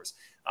Star Wars.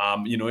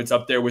 It's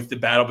up there with the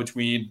battle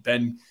between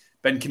Ben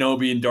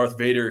Kenobi and Darth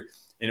Vader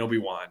in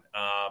Obi-Wan.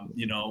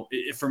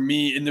 For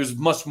me, and there's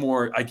much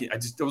more.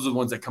 Those are the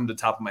ones that come to the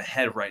top of my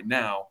head right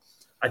now.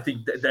 I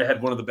think that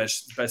had one of the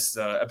best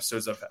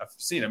episodes I've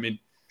seen. I mean,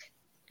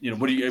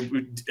 what do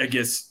you? I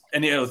guess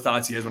any other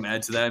thoughts you guys want to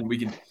add to that? And we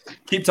can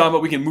keep talking,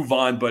 but we can move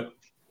on. But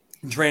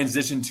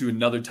transition to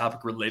another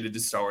topic related to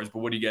Star Wars. But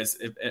what do you guys?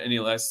 Any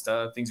last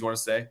things you want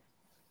to say?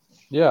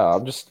 Yeah,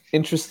 I'm just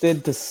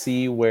interested to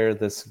see where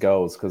this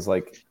goes because,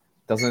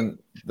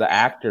 doesn't the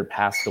actor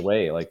passed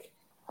away?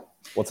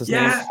 What's his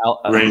name?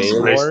 Ray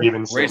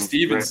Stevenson. Ray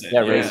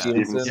Stevenson. Ray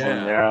Stevenson.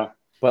 Yeah.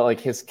 But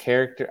his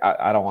character,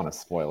 I don't want to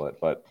spoil it,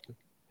 but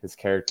his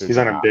character. He's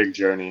on a big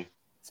journey.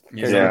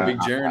 He's on a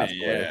big journey.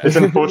 Yeah. It's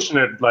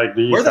unfortunate. Where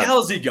the hell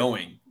is he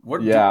going?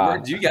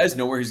 Do you guys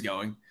know where he's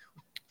going?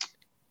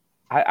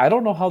 I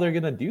don't know how they're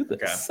gonna do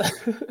this.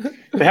 Okay.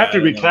 They have to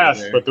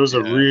recast, but those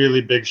are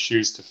really big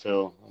shoes to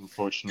fill.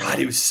 Unfortunately, God,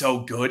 he was so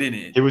good in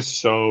it. He was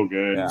so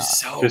good. Yeah.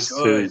 So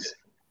good.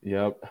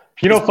 Yep.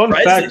 Fun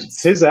fact: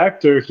 his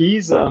actor,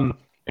 he's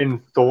in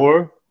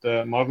Thor,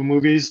 the Marvel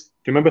movies. Do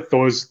you remember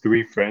Thor's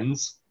 3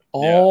 friends?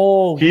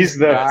 Oh, he's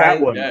the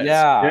fat one. Yes.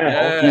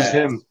 Yeah, he's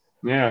him.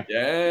 Yeah,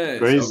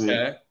 crazy.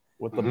 Okay.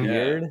 With the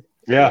beard.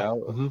 Yeah.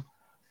 Mm-hmm.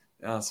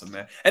 Awesome,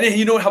 man. And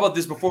then, how about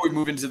this? Before we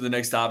move into the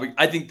next topic,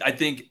 I think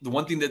the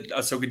one thing that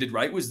Ahsoka did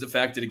right was the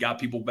fact that it got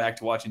people back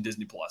to watching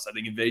Disney Plus. I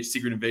think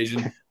Secret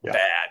Invasion,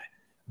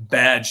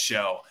 bad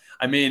show.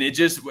 I mean, it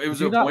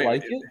was a point.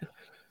 Like it?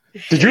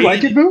 Did you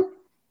like it, Boo?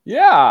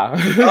 Yeah.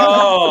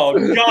 Oh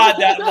God,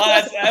 that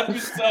last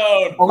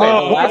episode.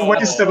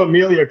 What is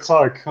Amelia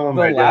Clark? Oh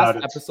my God. The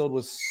last episode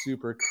was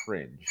super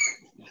cringe,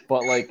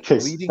 but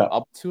leading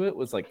up to it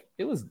was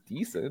it was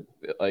decent.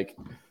 I'm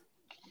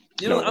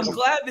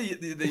glad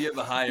that you have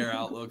a higher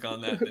outlook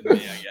on that than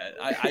me.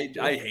 I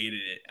hated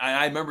it.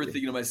 I remember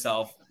thinking to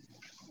myself,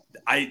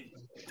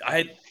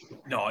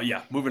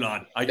 moving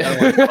on. I'm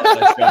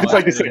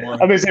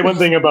gonna say one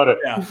thing about it.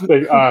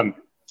 Yeah.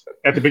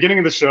 At the beginning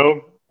of the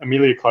show,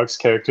 Amelia Clark's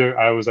character,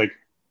 I was like,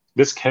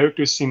 this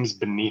character seems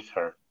beneath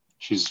her.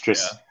 She's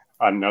just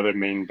another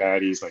main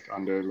baddie's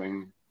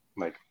underling.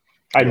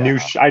 I knew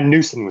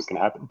something was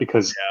gonna happen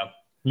because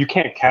you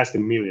can't cast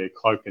Amelia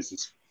Clark as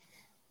this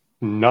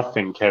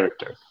nothing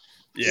character.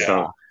 Yeah.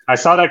 So I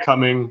saw that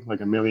coming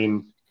a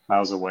million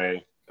miles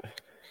away.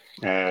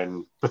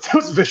 But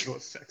those visual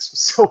effects were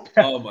so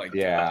bad. Oh my God.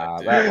 Yeah,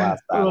 that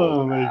last battle.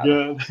 Oh my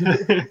God.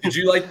 Did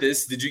you like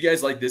this? Did you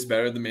guys like this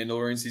better than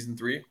Mandalorian season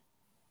 3?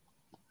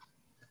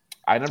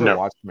 I never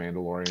watched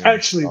Mandalorian.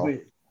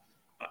 Actually,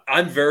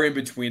 I'm very in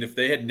between. If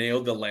they had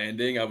nailed the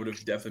landing, I would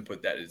have definitely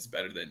put that as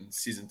better than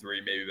season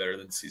 3, maybe better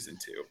than season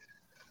 2.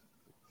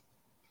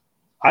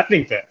 I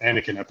think that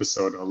Anakin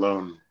episode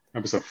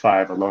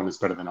 5 alone is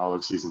better than all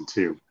of season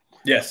 2.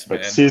 Yes,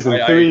 but man.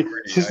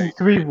 Season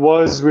 3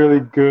 was really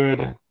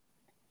good.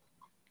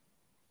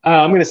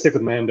 I'm gonna stick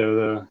with Mando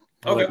though.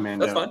 Okay,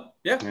 that's fine.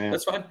 Yeah,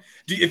 that's fine.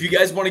 If you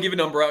guys want to give a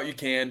number out, you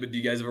can. But do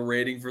you guys have a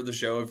rating for the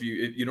show? If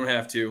you don't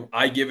have to,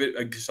 I give it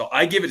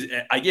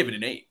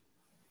an 8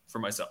 for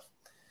myself.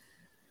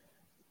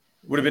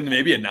 Would have been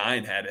maybe a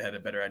 9 had it had a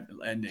better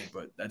ending,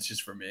 but that's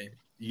just for me.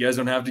 You guys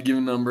don't have to give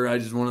a number. I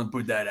just want to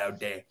put that out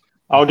there.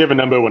 I'll give a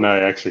number when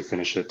I actually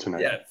finish it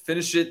tonight. Yeah,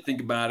 finish it.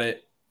 Think about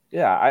it.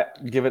 Yeah, I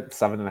give it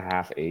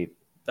 7.5, 8.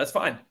 That's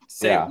fine.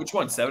 Say which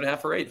one,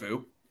 7.5 or 8,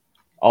 Vu?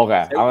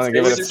 Okay, I'm gonna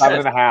give it a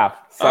 7.5.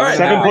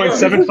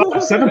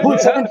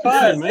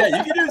 7.75. Yeah,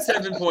 you can do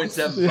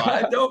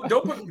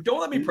 7.75. Don't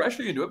let me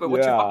pressure you into it. But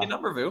what's your fucking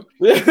number, Vu?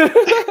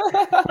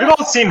 We've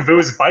all seen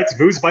Vu's Bites.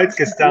 Vu's Bites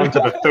gets down to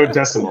the third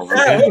decimal. Okay?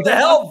 Yeah, what the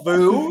hell,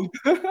 Vu?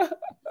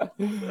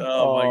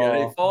 Oh my god!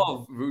 Hey,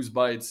 follow Vu's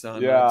Bites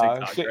on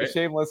TikTok, right?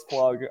 Shameless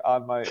plug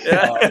on my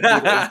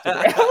Instagram.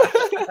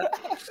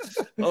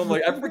 Oh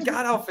my! I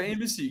forgot how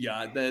famous you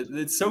got.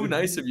 It's so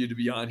nice of you to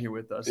be on here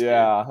with us.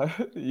 Yeah,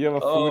 dude. You have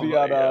a foodie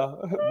on a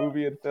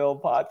movie and film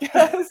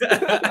podcast.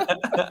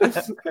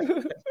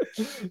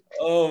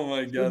 Oh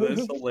my god,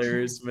 that's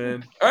hilarious,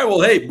 man! All right,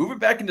 well, hey, moving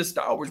back into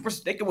Star Wars, we're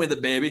sticking with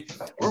it, baby.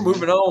 We're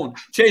moving on.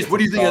 Chase, what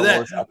do you think of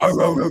that? He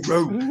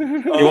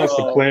wants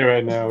to play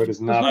right now. It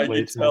is not. I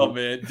can tell,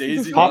 man.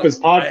 Daisy, Pop is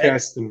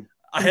podcasting.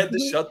 I had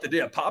to shut the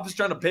deal. Pop is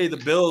trying to pay the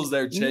bills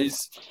there,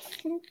 Chase.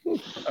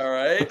 All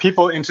right. The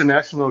people,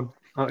 international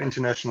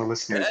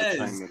listeners.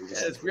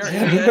 Yes, we are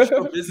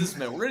international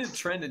businessmen. We're in a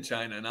trend in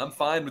China, and I'm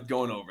fine with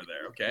going over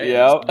there. Okay.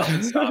 Yep.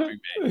 Nothing's stopping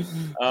me.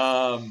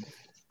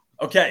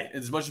 Okay.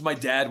 As much as my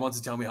dad wants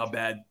to tell me how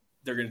bad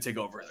they're going to take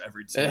over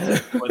every season,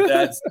 but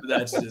that's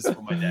just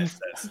what my dad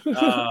says.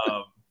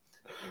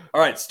 All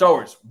right, Star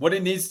Wars. What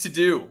it needs to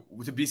do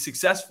to be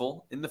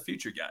successful in the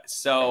future, guys.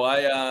 So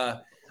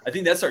I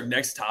think that's our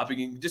next topic.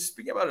 And just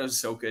speaking about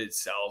Ahsoka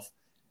itself,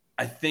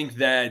 I think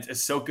that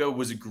Ahsoka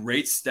was a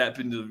great step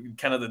into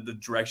kind of the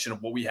direction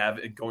of what we have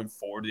going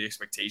forward, the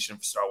expectation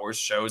of Star Wars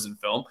shows and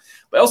film.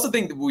 But I also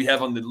think that we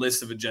have on the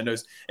list of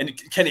agendas, and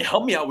can you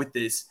help me out with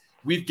this?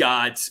 We've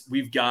got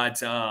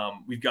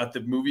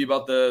the movie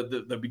about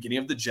the beginning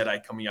of the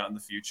Jedi coming out in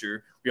the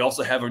future. We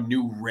also have a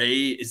new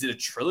Rey. Is it a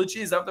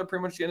trilogy? Is that what they're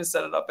pretty much going to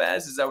set it up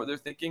as? Is that what they're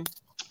thinking?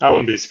 I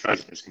wouldn't be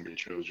surprised if it's going to be a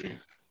trilogy.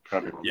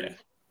 Probably won't be.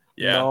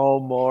 Yeah. No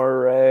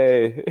more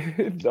Rey.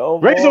 Rey's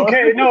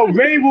okay. No,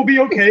 Rey will be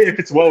okay if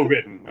it's well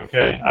written.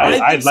 Okay.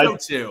 I think so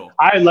too.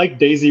 I like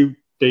Daisy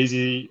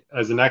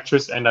as an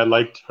actress, and I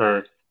liked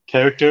her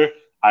character.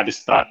 I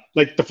just thought,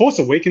 like, The Force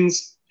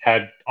Awakens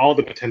had all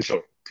the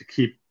potential to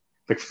keep.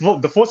 Like,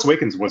 The Force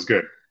Awakens was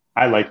good.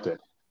 I liked it,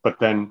 but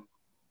then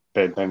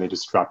they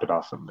just dropped it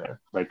off from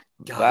there. Like,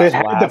 they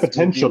had the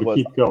potential to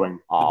keep going.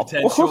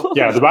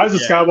 Yeah, The Rise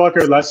of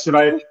Skywalker, Last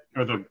Jedi,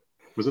 or The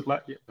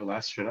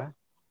Last Jedi?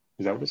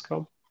 Is that what it's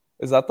called?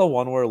 Is that the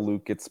one where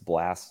Luke gets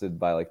blasted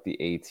by like the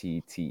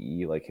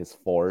AT-TE, like his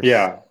force?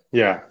 Yeah.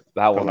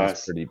 That one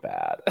was pretty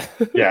bad.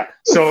 Yeah.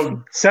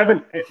 So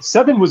 7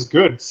 was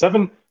good.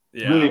 7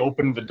 really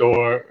opened the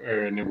door,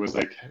 and it was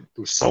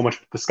so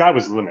much. The sky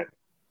was the limit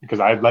because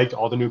I liked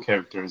all the new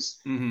characters,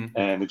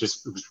 and it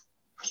was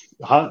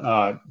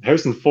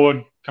Harrison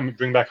Ford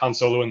bring back Han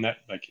Solo, and that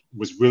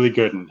was really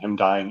good, and him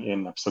dying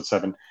in Episode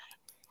 7.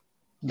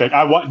 Like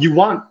you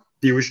want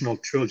the original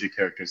trilogy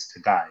characters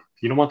to die.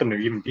 You don't want them to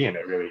even be in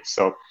it, really.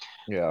 So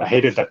I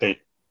hated that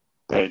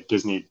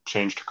Disney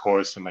changed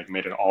course and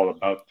made it all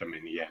about them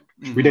in the end.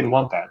 We didn't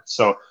want that.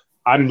 So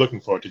I'm looking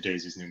forward to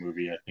Daisy's new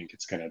movie. I think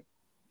it's gonna.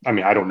 I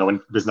mean, I don't know.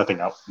 There's nothing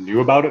else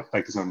new about it.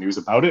 There's no news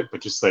about it. But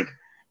just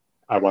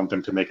I want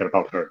them to make it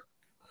about her,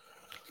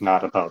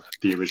 not about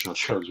the original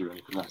trilogy or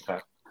anything like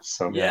that.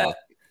 So yeah.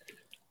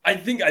 I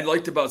think I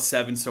liked about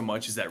 7 so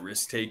much is that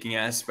risk-taking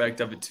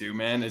aspect of it too,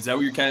 man. Is that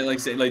what you're kind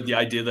of saying? Like the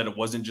idea that it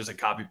wasn't just a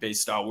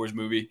copy-paste Star Wars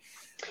movie.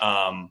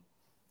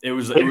 It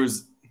was though.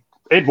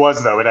 It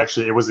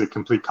was a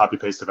complete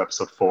copy-paste of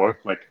Episode 4.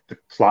 Like the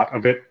plot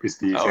of it is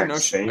the exact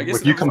same.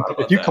 If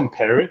you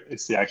compare it,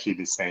 it's actually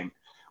the same.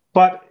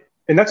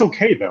 And that's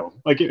okay though.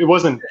 It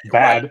wasn't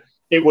bad. Right.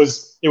 It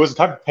was a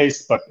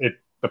copy-paste, but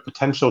the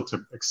potential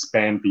to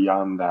expand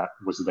beyond that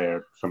was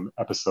there from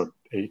Episode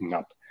 8 and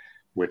up,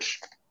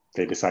 which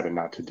they decided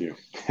not to do.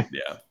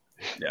 Yeah.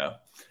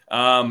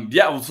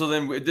 Well, so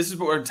then this is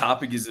what our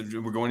topic is.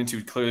 We're going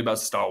into clearly about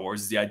Star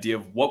Wars is the idea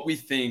of what we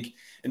think.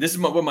 And this is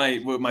what my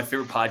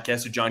favorite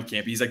podcaster, John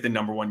Campy, he's like the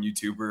number one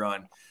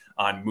YouTuber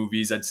on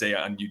movies, I'd say,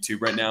 on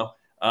YouTube right now.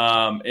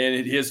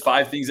 And he has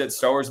 5 things that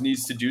Star Wars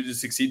needs to do to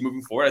succeed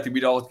moving forward. I think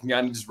we'd all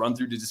kind of just run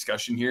through the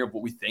discussion here of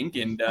what we think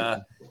and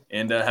have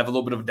a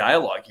little bit of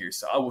dialogue here.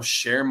 So I will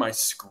share my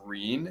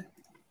screen.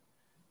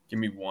 Give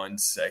me 1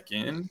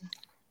 second.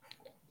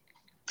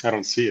 I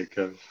don't see it,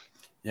 Kev.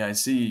 Yeah, I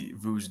see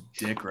Vu's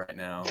dick right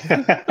now.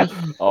 I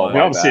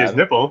don't see his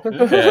nipple.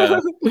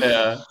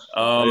 Yeah.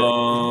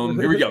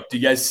 Here we go. Do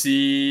you guys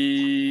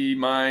see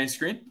my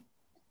screen?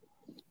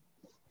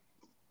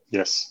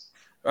 Yes.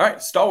 All right,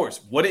 Star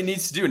Wars, what it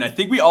needs to do. And I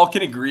think we all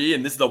can agree,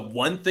 and this is the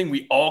one thing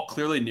we all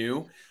clearly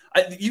knew.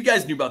 You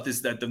guys knew about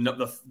this, that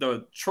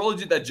the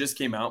trilogy that just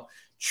came out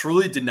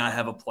truly did not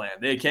have a plan.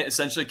 They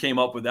essentially came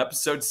up with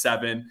Episode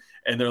 7,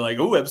 and they're like,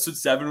 oh, Episode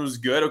 7 was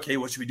good. Okay,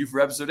 what should we do for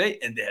Episode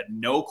 8? And they had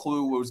no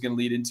clue what it was going to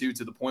lead into,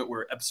 to the point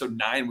where Episode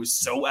 9 was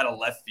so out of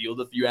left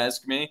field, if you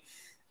ask me,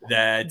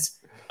 that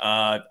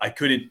I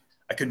couldn't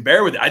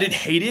bear with it. I didn't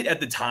hate it at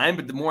the time,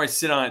 but the more I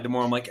sit on it, the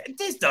more I'm like,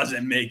 this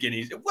doesn't make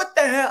any sense. What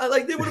the hell?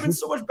 They would have been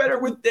so much better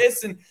with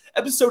this. And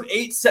Episode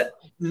 8 set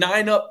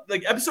 9 up.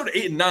 Episode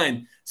 8 and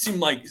 9 seemed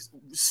like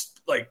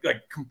like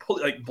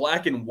completely like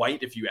black and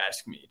white, if you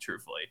ask me,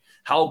 truthfully,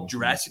 how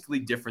drastically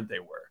different they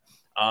were.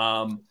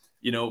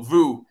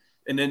 Vu,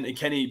 and then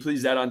Kenny,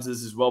 please add on to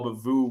this as well. But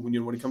Vu,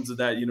 when it comes to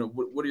that,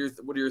 what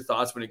are your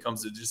thoughts when it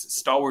comes to just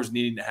Star Wars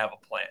needing to have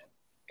a plan?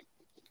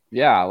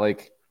 Yeah,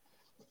 like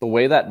the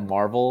way that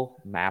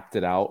Marvel mapped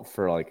it out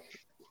for like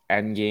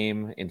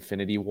Endgame,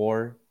 Infinity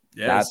War,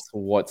 that's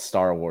what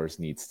Star Wars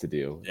needs to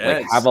do.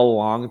 Like have a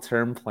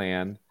long-term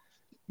plan.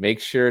 Make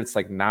sure it's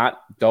like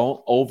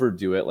don't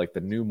overdo it like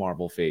the new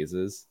Marvel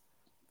phases,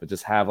 but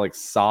just have like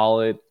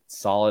solid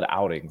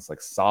outings,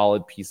 like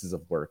solid pieces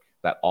of work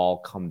that all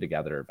come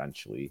together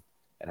eventually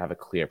and have a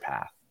clear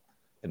path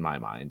in my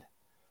mind.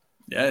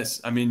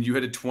 Yes. I mean, you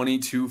had a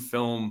 22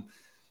 film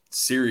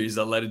series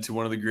that led into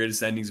one of the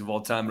greatest endings of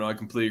all time. And I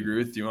completely agree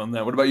with you on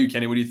that. What about you,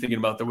 Kenny? What are you thinking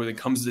about that when it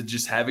comes to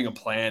just having a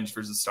plan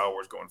for the Star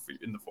Wars going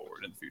in the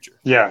future?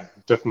 Yeah,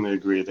 definitely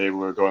agree. They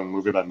were going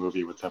movie by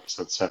movie with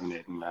episode 7,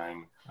 8, and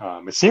 9.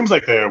 It seems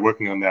like they're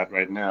working on that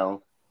right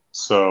now.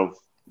 So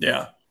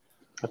yeah,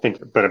 I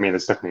think, but I mean,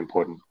 it's definitely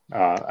important.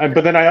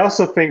 But then I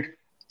also think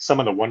some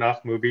of the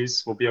one-off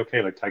movies will be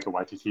okay. Like Taika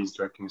Waititi's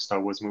directing a Star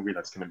Wars movie,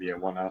 that's going to be a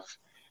one-off,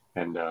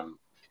 and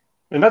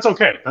that's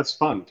okay. That's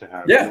fun to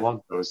have. Yeah. You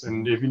want those,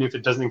 and even if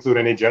it doesn't include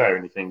any Jedi or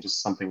anything,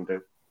 just something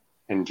to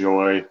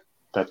enjoy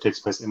that takes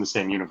place in the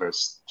same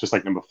universe. Just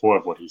like number 4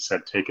 of what he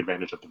said, take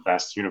advantage of the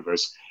vast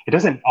universe. It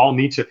doesn't all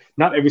need to.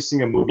 Not every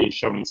single movie and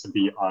show needs to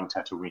be on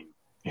Tatooine.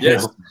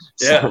 Yes.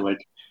 Yeah. So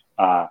like,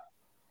 I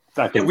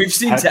think we've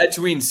seen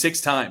Tatooine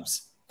 6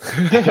 times.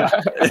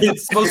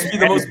 It's supposed to be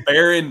the most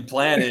barren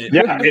planet.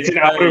 Yeah, it's an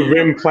outer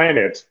rim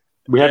planet.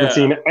 We haven't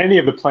seen any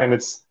of the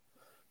planets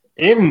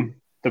in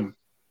the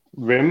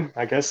rim,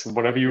 I guess,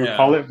 whatever you would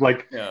call it.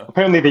 Like,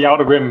 apparently the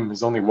outer rim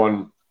is only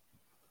one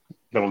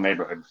little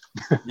neighborhood.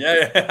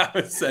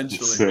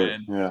 Essentially,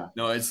 man. Yeah.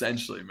 No,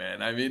 essentially,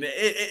 man. I mean,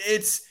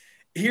 it's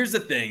here's the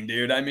thing,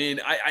 dude. I mean,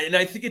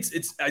 I think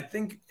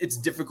it's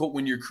difficult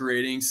when you're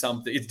creating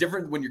something. It's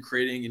different when you're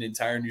creating an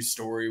entire new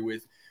story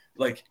with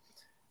like.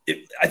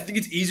 I think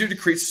it's easier to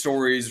create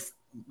stories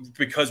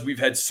because we've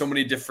had so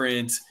many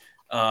different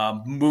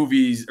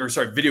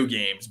video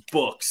games,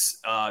 books,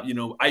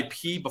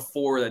 IP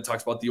before that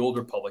talks about the old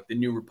Republic, the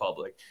new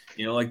Republic,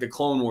 like the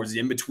Clone Wars, the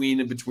in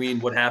between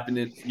what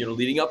happened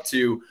leading up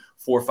to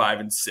 4, 5,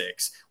 and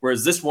 6.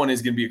 Whereas this one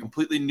is going to be a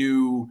completely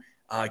new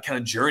kind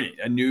of journey,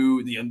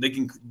 they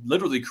can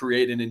literally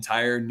create an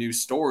entire new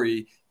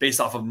story based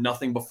off of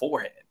nothing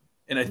beforehand.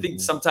 And I think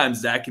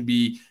sometimes that can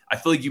be, I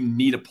feel like you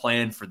need a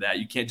plan for that.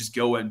 You can't just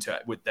go into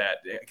it with that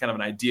kind of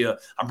an idea.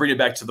 I'm bringing it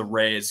back to the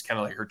Rey as kind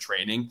of like her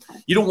training.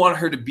 You don't want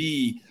her to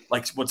be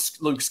like what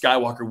Luke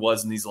Skywalker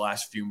was in these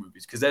last few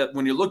movies. Because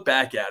when you look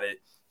back at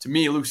it, to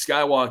me, Luke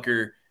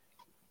Skywalker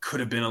could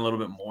have been a little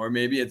bit more.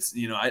 Maybe it's,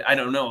 I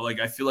don't know. Like,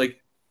 I feel like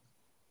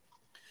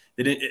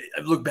I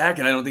look back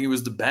and I don't think it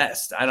was the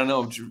best. I don't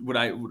know. Do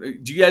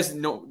you guys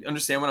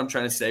understand what I'm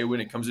trying to say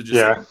when it comes to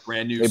just like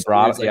brand new? They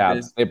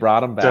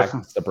brought him back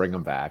to bring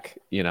him back.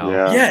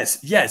 Yes,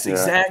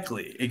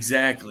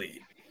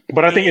 exactly.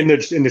 But I think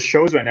in the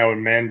shows right now,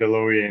 in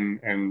Mandalorian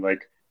and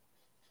like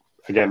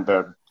again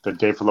the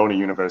Dave Filoni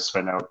universe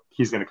right now,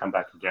 he's going to come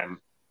back again,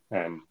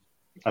 and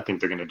I think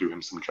they're going to do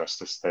him some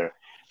justice there.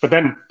 But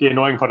then the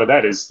annoying part of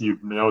that is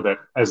that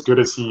as good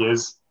as he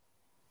is.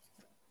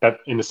 That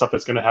in the stuff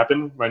that's going to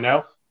happen right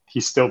now,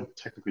 he still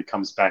technically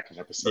comes back in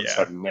episode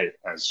 7 and 8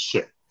 as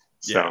shit.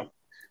 So,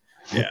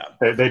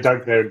 they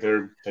dug their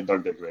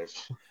grave.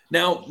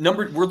 Now,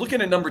 we're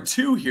looking at number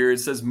 2 here. It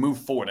says move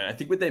forward, and I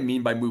think what they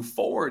mean by move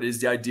forward is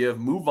the idea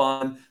of move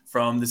on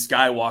from the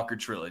Skywalker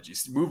trilogy,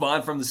 move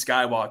on from the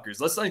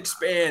Skywalkers. Let's not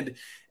expand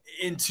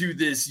into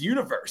this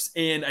universe.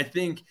 And I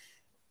think.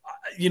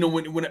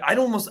 When I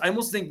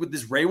almost think with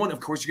this Rey one, of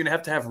course, you're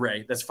going to have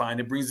Rey. That's fine.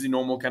 It brings the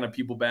normal kind of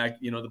people back,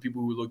 the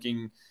people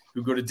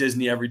who go to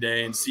Disney every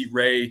day and see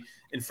Rey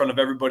in front of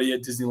everybody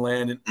at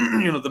Disneyland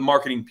and, the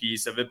marketing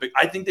piece of it. But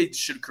I think they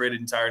should create an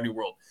entire new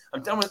world.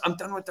 I'm done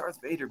with Darth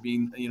Vader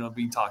being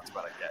talked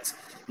about, I guess.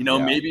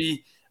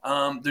 Maybe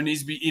there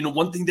needs to be,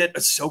 one thing that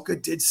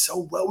Ahsoka did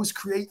so well was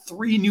create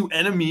 3 new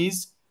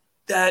enemies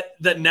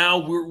that now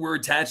we're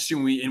attached to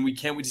and we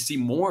can't wait to see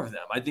more of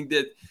them. I think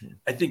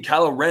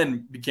Kylo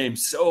Ren became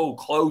so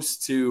close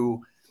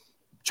to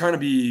trying to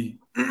be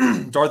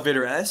Darth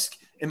Vader-esque.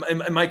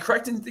 Am I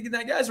correct in thinking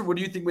that, guys? Or what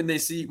do you think when you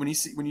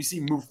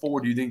see move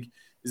forward? Do you think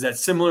is that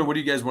similar? What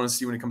do you guys want to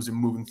see when it comes to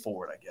moving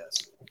forward, I guess?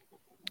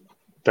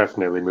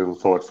 Definitely moving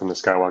forward from the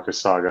Skywalker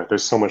saga.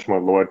 There's so much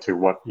more lore to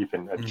what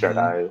even a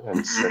Jedi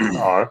and Sith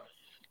are.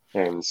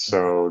 And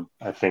so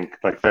I think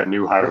like that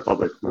new High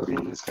Republic movie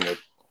is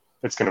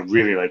it's going to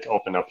really like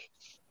open up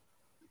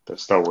the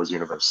Star Wars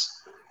universe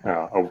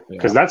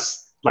because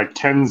that's like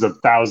tens of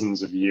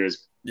thousands of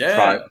years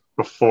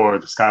before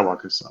the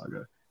Skywalker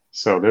saga.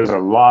 So there's a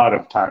lot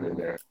of time in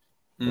there.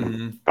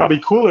 Probably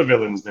cooler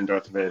villains than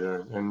Darth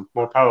Vader and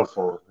more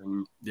powerful.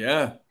 And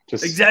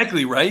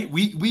exactly right.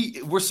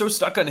 We're so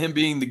stuck on him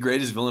being the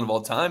greatest villain of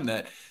all time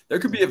that there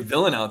could be a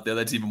villain out there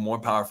that's even more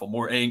powerful,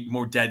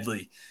 more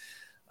deadly.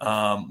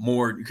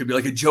 more. It could be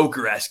like a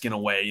Joker-esque in a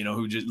way,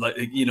 who just like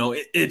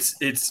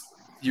it's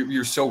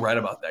you're so right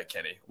about that,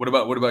 Kenny. What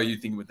about you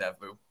thinking with that,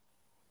 Boo?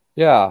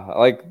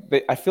 Yeah,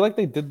 I feel like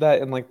they did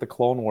that in like the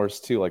Clone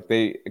Wars too. Like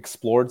they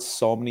explored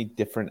so many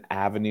different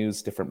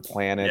avenues, different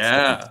planets,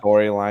 different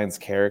storylines,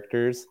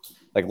 characters.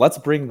 Like let's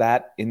bring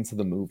that into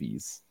the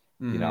movies.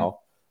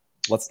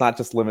 Let's not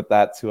just limit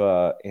that to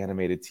a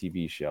animated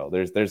TV show.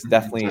 There's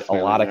definitely a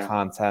lot of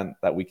content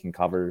that we can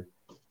cover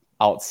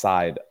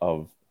outside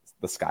of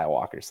the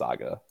Skywalker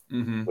saga,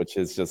 which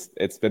is just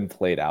it's been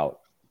played out.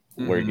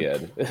 We're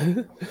good.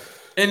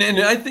 And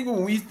I think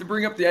when we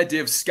bring up the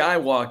idea of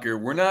Skywalker,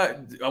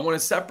 I want to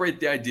separate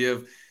the idea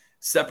of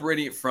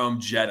separating it from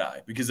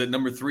Jedi, because at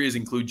number 3 is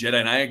include Jedi.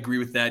 And I agree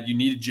with that. You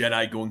need a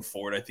Jedi going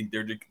forward. I think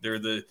they're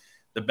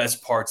the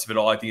best parts of it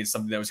all. I think it's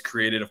something that was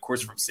created, of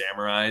course, from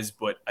samurais,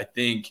 but I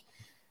think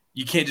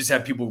you can't just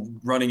have people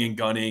running and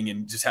gunning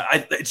and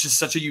it's just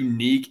such a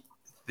unique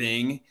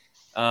thing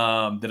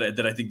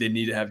that I think they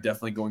need to have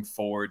definitely going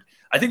forward.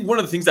 I think one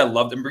of the things I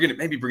loved, and bringing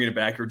it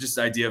back, or just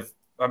the idea of,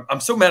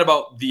 I'm so mad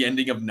about the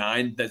ending of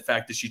 9, the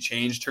fact that she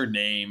changed her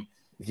name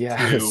to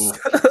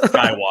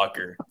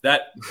Skywalker.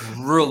 That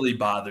really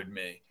bothered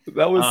me.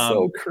 That was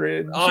so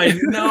cringe. I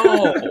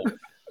know.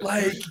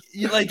 Like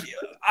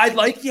I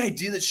like the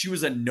idea that she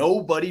was a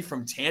nobody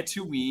from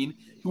Tatooine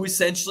who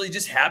essentially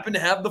just happened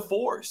to have the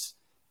Force.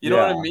 You know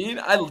what I mean?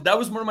 That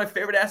was one of my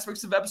favorite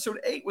aspects of episode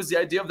 8, was the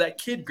idea of that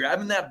kid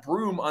grabbing that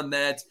broom on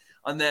that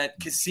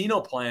casino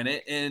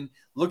planet and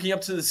looking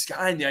up to the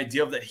sky, and the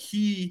idea of that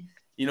he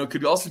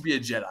could also be a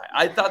Jedi.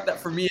 I thought that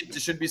for me, it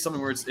should be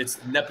something where it's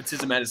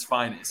nepotism at its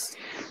finest.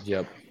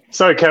 Yep.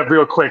 Sorry, Kev,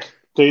 real quick.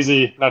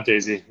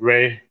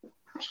 Rey.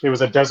 It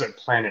was a desert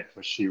planet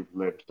where she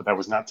lived, but that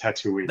was not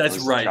Tatooine. That's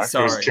right.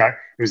 Sorry.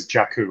 It was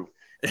Jakku.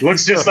 It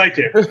looks just like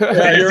it.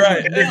 Yeah, you're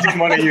right. They didn't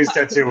want to use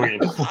Tatooine.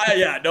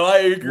 I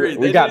agree.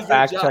 We got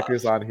fact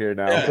checkers on here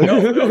now. Yeah,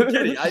 no,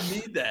 Kenny, I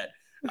need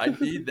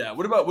that.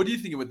 What do you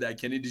think with that,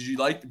 Kenny? Did you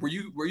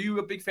were you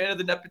a big fan of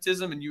the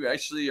nepotism, and you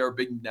actually are a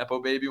big nepo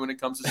baby when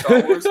it comes to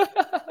Star Wars?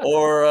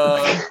 or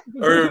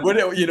what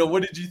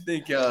did you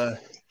think? What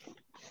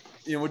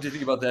do you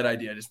think about that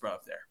idea I just brought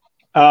up there?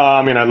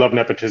 I mean, I love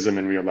nepotism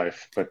in real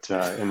life, but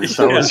in the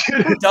Star Wars,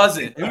 who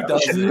doesn't?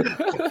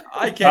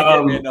 I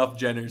can't get enough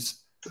Jenners.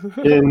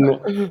 In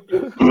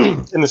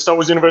the Star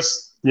Wars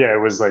universe,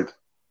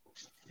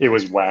 it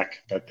was whack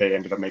that they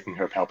ended up making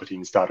her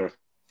Palpatine's daughter.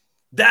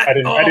 I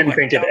didn't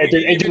think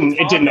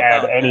it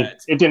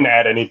didn't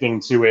add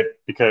anything to it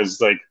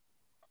because it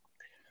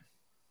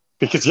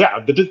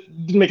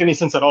didn't make any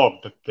sense at all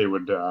that they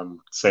would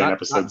say in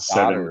episode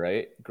 7,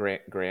 right?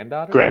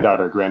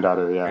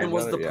 Granddaughter, yeah. And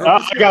was the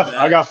purpose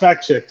I got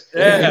fact checked.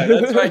 Yeah,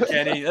 that's right,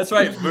 Kenny. That's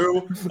right,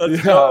 Boo.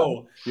 Let's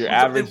go. Your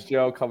average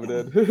Joe coming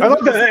in. I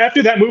love that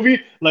after that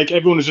movie,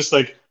 everyone was just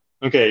like,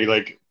 okay,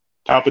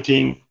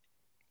 Palpatine.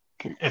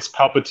 It's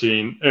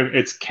Palpatine.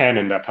 It's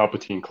canon that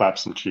Palpatine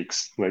claps some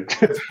cheeks. If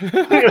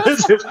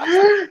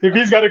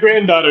he's got a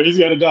granddaughter, he's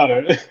got a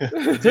daughter.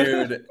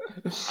 Dude,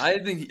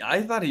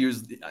 I thought he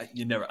was. I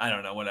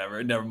don't know.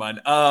 Whatever. Never mind.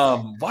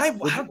 How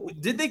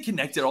did they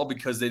connect it all?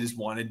 Because they just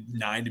wanted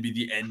 9 to be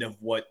the end of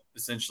what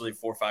essentially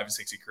 4, 5, and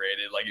 6 he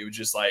created. It was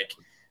just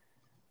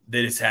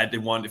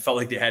it felt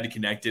like they had to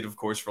connect it, of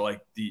course,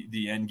 for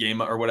the end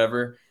game or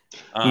whatever.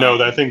 No,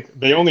 I think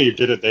they only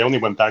did it. They only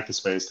went back to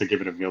space to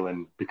give it a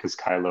villain because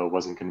Kylo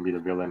wasn't going to be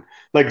the villain.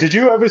 Did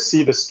you ever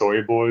see the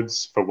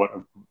storyboards for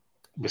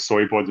the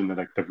storyboards and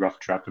the rough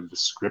draft of the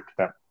script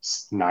that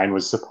 9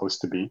 was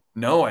supposed to be?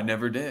 No, I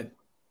never did.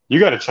 You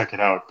got to check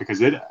it out because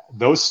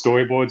those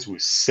storyboards were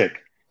sick.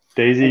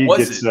 Daisy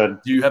gets Do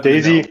you have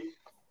Daisy to know?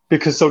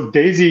 Because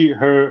Daisy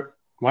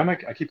why am I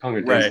keep calling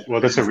her Daisy? Ray.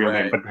 Well, that's her real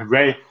name, but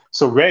Rey.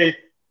 So Rey,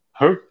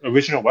 her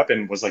original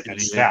weapon was that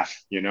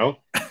staff.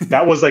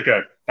 That was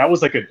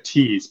like a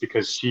tease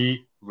because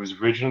she was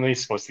originally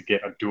supposed to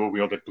get a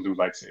dual-wielded blue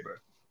lightsaber.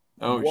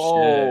 Oh, shit.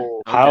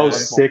 Okay. How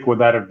sick would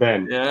that have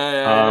been?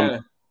 Yeah.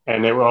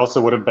 And it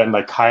also would have been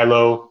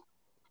Kylo.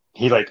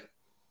 There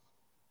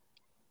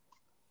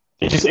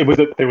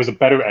was a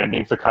better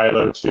ending for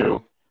Kylo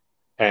too.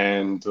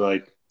 And Oh,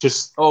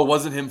 it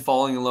wasn't him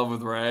falling in love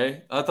with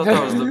Rey? I thought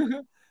that was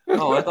the...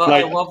 Oh, I thought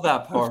I love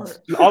that part.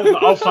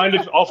 I'll find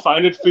it. I'll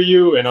find it for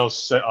you, and I'll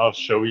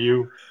show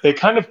you. They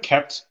kind of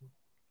kept.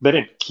 They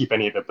didn't keep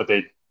any of it, but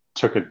they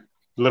took a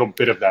little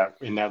bit of that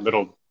in that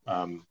little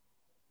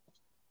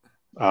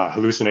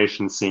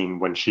hallucination scene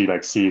when she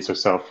sees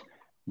herself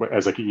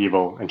as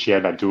evil, and she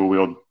had that dual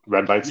wield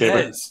red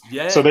lightsaber.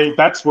 Yes. So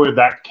that's where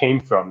that came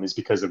from, is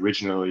because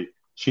originally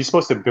she's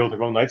supposed to build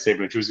her own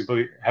lightsaber, and she was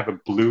supposed to have a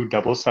blue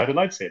double-sided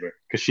lightsaber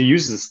because she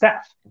uses a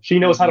staff. She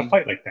knows how to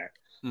fight like that.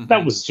 Mm-hmm.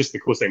 That was just the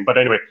coolest thing. But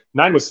anyway,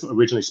 9 was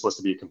originally supposed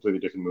to be a completely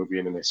different movie,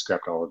 and then they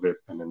scrapped all of it,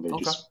 and then they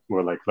just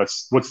were like,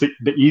 what's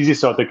the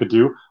easiest route they could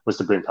do was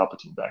to bring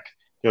Palpatine back.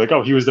 They're like,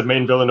 oh, he was the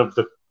main villain of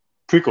the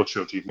prequel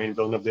trilogy, main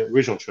villain of the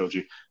original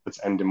trilogy. Let's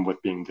end him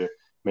with being the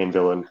main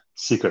villain,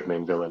 secret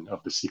main villain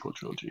of the sequel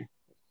trilogy.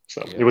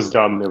 So it was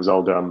dumb. It was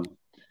all dumb.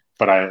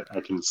 But I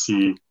can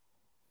see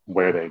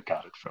where they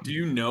got it from. Do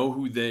you know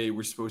who they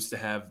were supposed to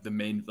have the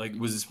main? Like,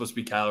 was it supposed to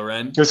be Kylo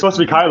Ren? It was supposed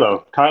to be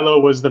Kylo.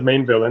 Kylo was the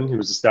main villain. He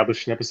was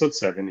established in Episode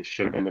 7. He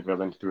should have been the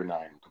villain through 9.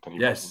 But then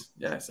he wasn't.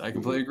 Yes, I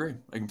completely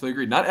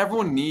agree. Not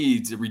everyone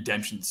needs a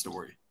redemption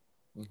story.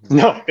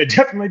 No, they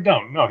definitely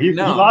don't. No, he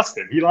lost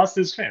it. He lost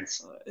his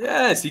chance.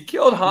 Yes, he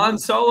killed Han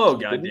Solo.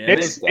 Goddamn it!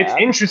 It's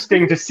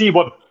interesting to see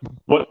what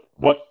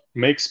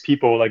makes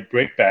people like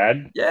break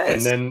bad. Yes,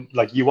 and then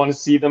like you want to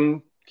see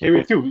them carry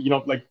it through. You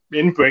know, like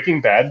in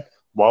Breaking Bad,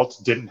 Walt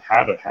didn't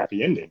have a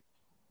happy ending.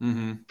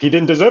 Mm-hmm. He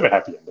didn't deserve a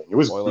happy ending. It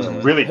was a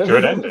really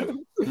good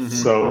ending. Mm-hmm.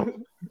 So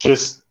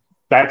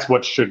that's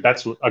what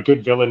a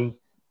good villain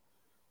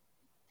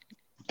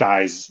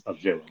dies a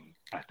villain,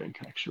 I think,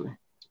 actually.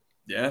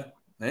 Yeah.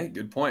 Hey,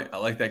 good point. I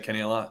like that, Kenny,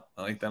 a lot.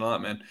 I like that a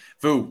lot, man.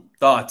 Vu,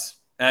 thoughts?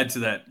 Add to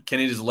that.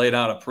 Kenny just laid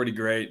out a pretty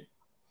great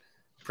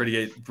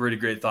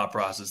thought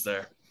process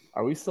there.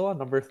 Are we still on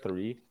number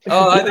 3?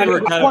 Oh, I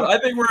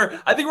think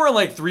we're on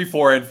like 3,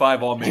 4, and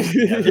 5 all mixed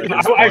together.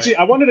 Actually,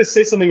 I wanted to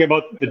say something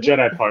about the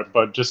Jedi part,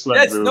 but just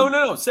let Vu.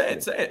 No. Say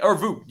it. Or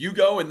Vu, you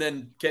go, and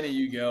then Kenny,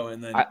 you go,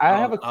 and then I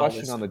have a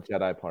question on the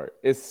Jedi part.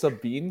 Is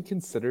Sabine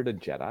considered a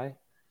Jedi?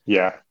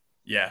 Yeah.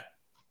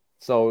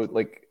 So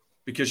like.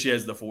 Because she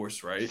has the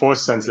Force, right?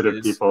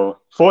 Force-sensitive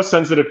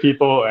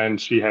people,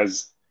 and she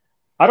has...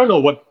 I don't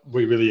know what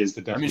really is the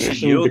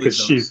definition, because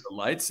she's the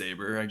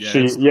lightsaber, I guess.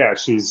 She's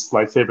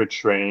lightsaber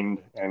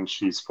trained, and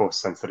she's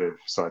Force-sensitive,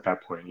 so at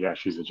that point,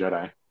 she's a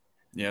Jedi.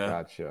 Yeah.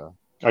 Gotcha.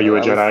 Are you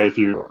a Jedi if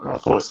you are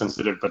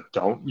Force-sensitive but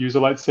don't use a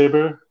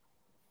lightsaber?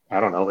 I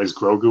don't know. Is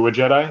Grogu a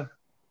Jedi?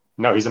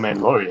 No, he's a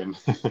Mandalorian.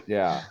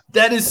 Yeah.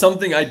 That is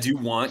something I do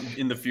want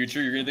in the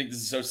future. You're going to think this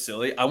is so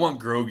silly. I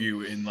want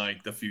Grogu in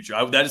like the future.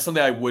 That is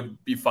something I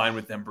would be fine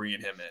with them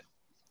bringing him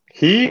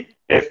in.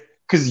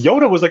 Because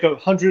Yoda was like a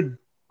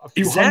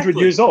few hundred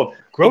years old.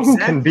 Grogu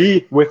can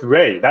be with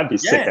Rey. That'd be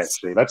sick,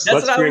 actually. Let's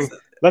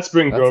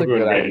bring Grogu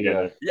and Rey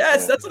together.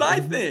 Yes, that's what I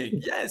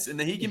think. Yes, and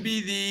then he can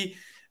be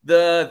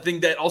the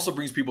thing that also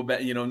brings people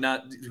back,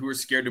 not who are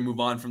scared to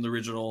move on from the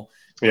original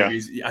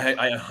movies.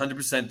 I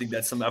 100% think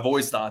that's something. I've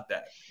always thought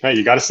that. Hey,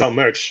 you got to sell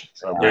merch,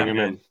 so bring him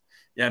in.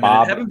 Yeah, man.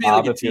 Bob, Have him be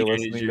like a if you're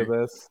teenager. listening to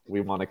this,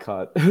 we want to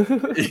cut.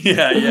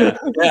 Yeah.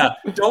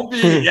 Don't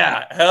be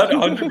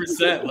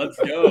 100%. Let's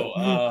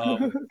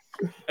go.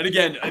 And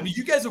again, I mean,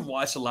 you guys have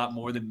watched a lot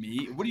more than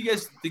me. What do you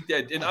guys think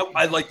that? And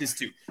I like this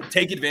too.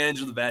 Take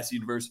advantage of the vast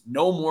universe.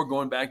 No more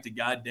going back to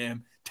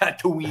goddamn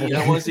Tatooine.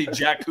 I want to say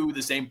Jakku,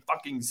 the same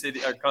fucking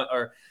city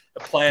or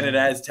planet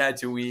as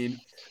Tatooine.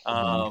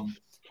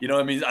 You know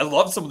what I mean? I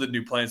love some of the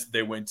new planets that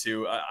they went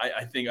to.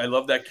 I think I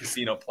love that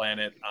casino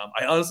planet.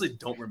 I honestly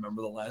don't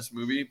remember the last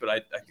movie, but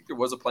I think there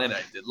was a planet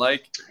I did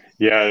like.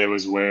 Yeah, it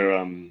was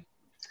where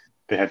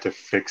they had to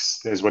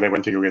fix. Is where they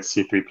went to go get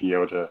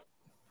C-3PO to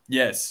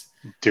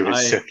do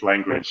his Sith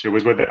language. It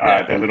was with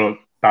that little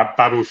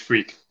Babu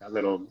Freak, that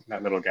little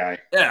guy.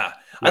 Yeah,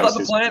 I thought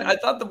the planet. I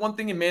thought the one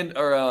thing in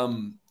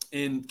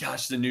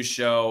the new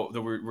show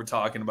that we're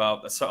talking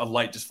about. A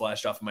light just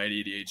flashed off. My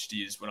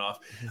ADHD just went off.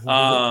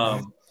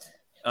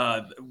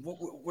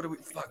 What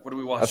do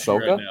we watch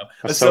right now?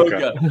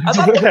 Ahsoka. I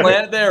thought the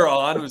planet they're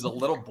on was a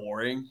little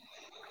boring.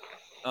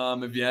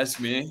 If you ask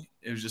me,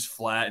 it was just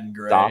flat and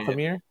gray.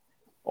 Dathomir,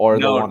 or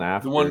the one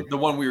after the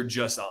one we were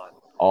just on.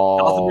 Oh,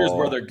 Dathomir is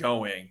where they're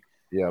going.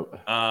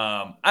 Yep.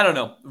 I don't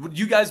know.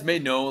 You guys may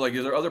know. Like,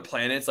 are there other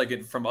planets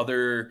from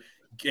other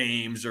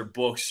games or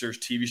books or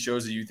TV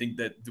shows that you think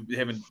that we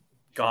haven't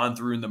gone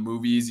through in the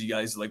movies? You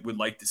guys would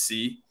like to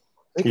see.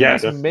 They can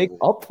just make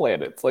up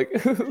planets. Like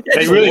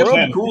they really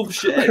can. Cool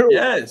shit.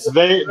 Yes.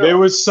 There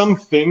was some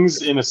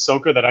things in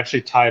Ahsoka that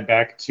actually tie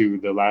back to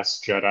the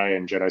Last Jedi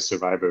and Jedi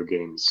Survivor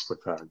games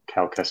with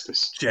Cal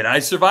Kestis.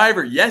 Jedi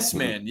Survivor, yes,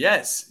 man,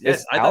 yes.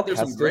 I thought there's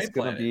some great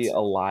going to be a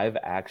live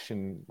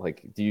action.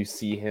 Like, do you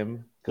see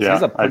him? Yeah,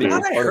 he's a pretty I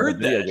heard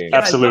that. Game.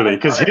 Absolutely,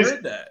 because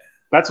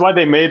that's why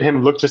they made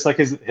him look just like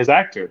his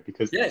actor,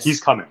 because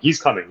he's coming.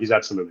 He's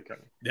absolutely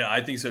coming. Yeah,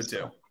 I think so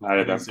too. I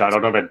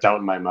don't have a doubt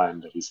in my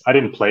mind that I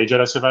didn't play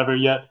Jedi Survivor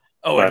yet.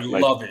 Oh, I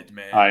love it,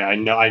 man. I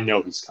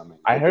know he's coming.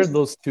 I heard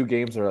those 2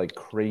 games are like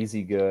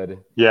crazy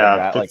good.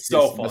 Yeah, it's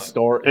so fun.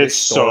 It's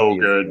so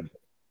good.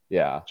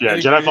 Yeah,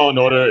 Jedi Fallen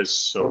Order is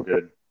so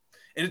good,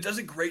 and it does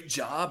a great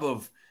job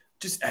of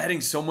just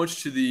adding so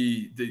much to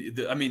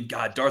the. I mean,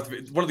 God, Darth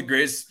Vader, one of the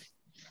greatest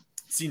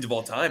scenes of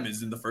all time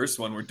is in the first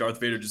one where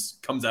Darth Vader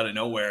just comes out of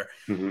nowhere,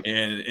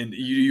 and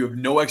you have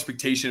no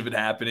expectation of it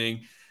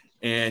happening,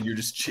 and you're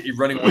just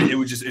running away.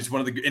 It's one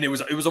of the, and it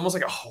was almost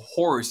like a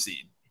horror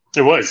scene.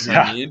 It was, you know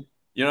what I mean?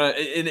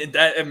 And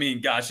that, I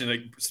mean, gosh, and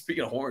like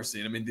speaking of horror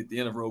scene, I mean, at the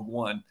end of Rogue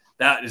One,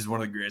 that is one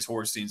of the greatest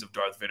horror scenes of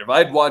Darth Vader. If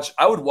I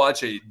would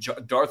watch a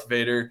Darth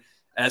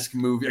Vader-esque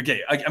movie.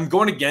 Okay, I'm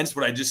going against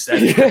what I just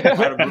said.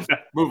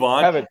 Move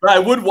on. But I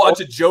would watch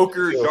a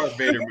Joker Darth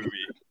Vader movie.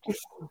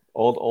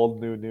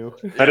 Old, new.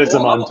 That is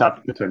some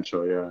untapped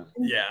potential, yeah.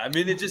 Yeah, I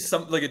mean, it's just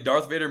something like a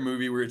Darth Vader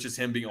movie where it's just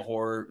him being a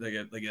horror,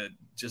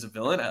 just a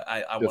villain.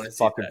 I want to see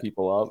fucking that.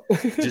 people up.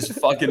 Just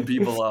fucking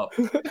people up.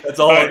 That's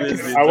all it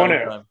is. I want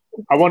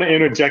I want to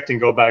interject and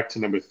go back to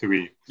number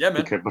 3. Yeah,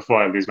 man. Because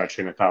before I lose my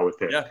train of thought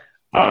with it.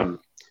 Yeah.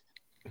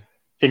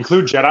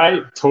 Include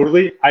Jedi,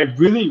 totally. I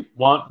really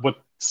want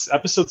what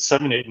episode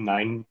 7, 8, and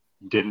 9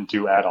 didn't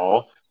do at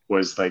all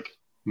was like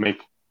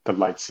make the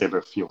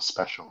lightsaber feel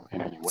special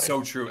in any way.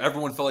 So true.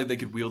 Everyone felt like they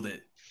could wield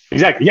it.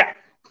 Exactly. Yeah.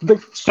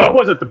 The Star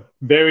Wars at the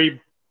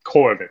very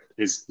core of it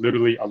is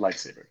literally a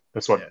lightsaber.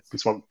 That's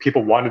what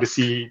people wanted to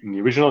see in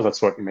the originals.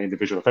 That's what made the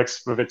visual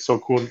effects of it so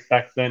cool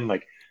back then.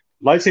 Like,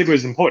 lightsaber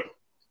is important.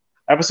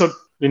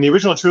 In the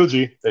original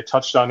trilogy, they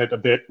touched on it a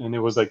bit, and it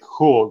was like,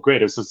 cool,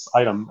 great, it's this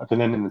item. And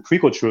then in the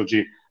prequel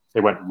trilogy,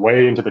 they went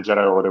way into the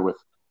Jedi Order with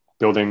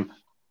building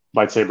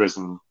lightsabers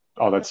and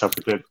all that stuff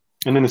with it.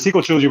 And then the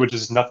sequel trilogy, which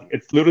is nothing.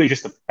 It's literally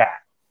just a bat.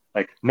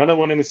 Like, no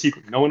one in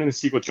the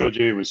sequel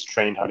trilogy was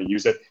trained how to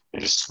use it.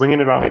 They're just swinging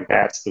it around like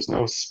bats. There's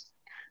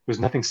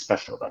nothing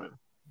special about it.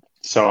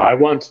 So I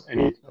want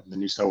any of the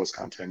new Star Wars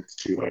content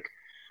to like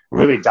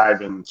really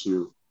dive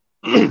into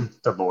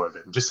the lore of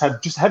it. Just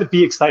have it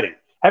be exciting.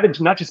 Have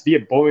it not just be a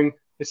boring.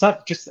 It's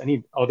not just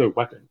any other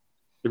weapon.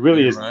 It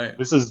really is. Right.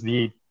 This is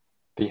the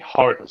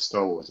heart of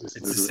Star Wars. It's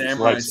the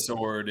samurai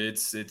sword. I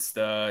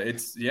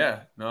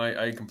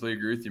completely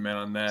agree with you, man,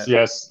 on that.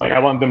 Yes, like I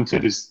want them to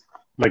just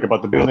like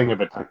about the building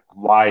of it, like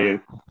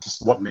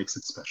what makes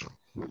it special.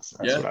 That's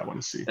what I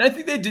want to see. And I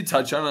think they did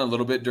touch on it a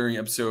little bit during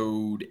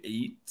episode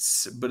 8,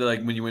 but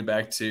like when you went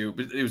back to,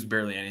 but it was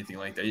barely anything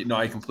like that. No,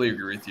 I completely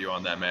agree with you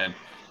on that, man.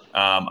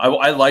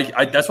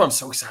 That's why I'm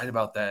so excited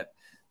about that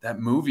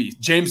movie.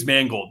 James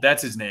Mangold,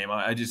 that's his name.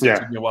 It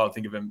took me a while to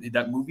think of him.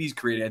 That movie he's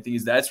creating, I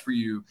think that's where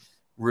you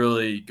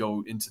really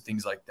go into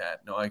things like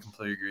that. No, I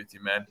completely agree with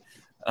you, man.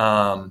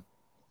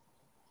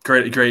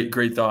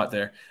 Great thought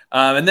there.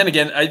 And then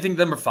again, I think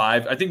number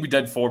 5, I think we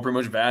did 4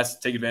 pretty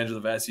much take advantage of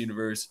the vast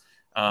universe.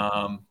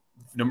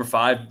 Number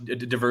 5,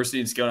 diversity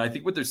and scale. And I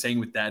think what they're saying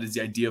with that is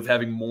the idea of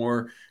having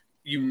more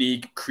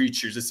unique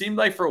creatures. It seemed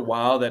like for a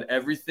while that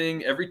every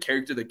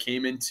character that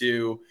came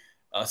into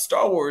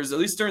Star Wars, at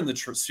least during the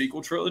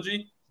sequel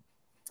trilogy,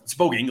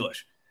 spoke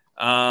English.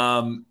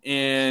 And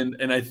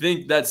I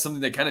think that's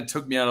something that kind of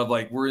took me out of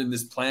like, we're in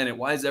this planet.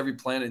 Why does every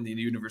planet in the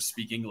universe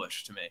speak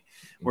English to me?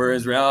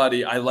 Whereas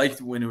reality, I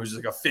liked when it was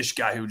like a fish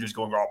guy who was just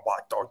going, like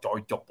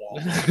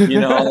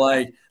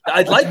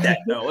I'd like that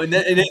though. And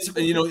it's,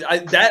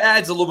 that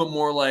adds a little bit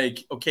more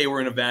like, okay,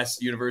 we're in a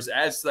vast universe,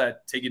 adds to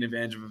that taking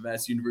advantage of a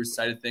vast universe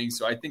side of things.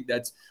 So I think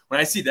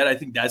when I see that, I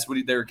think that's what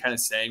they're kind of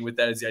saying with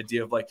that is the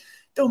idea of like,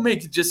 don't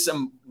make just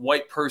some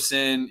white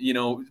person,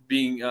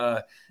 being,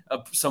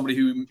 somebody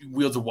who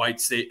wields a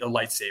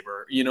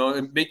lightsaber,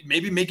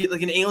 maybe make it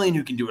like an alien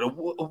who can do it, a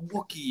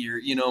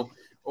Wookiee,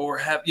 or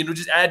have,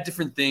 just add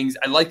different things.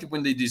 I like it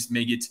when they just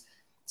make it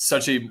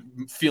such a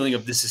feeling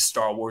of this is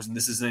Star Wars and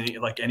this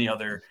isn't like any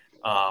other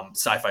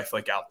sci-fi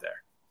flick out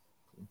there.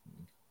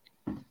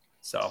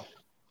 So.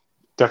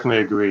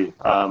 Definitely agree.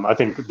 I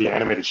think the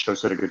animated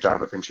shows did a good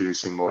job of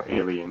introducing more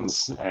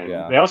aliens, and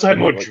they also had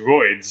more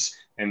droids.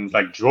 And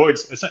like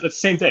droids, it's the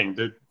same thing.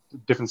 They're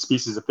different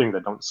species of thing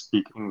that don't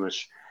speak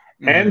English.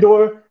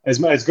 Andor,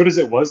 as good as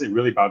it was, it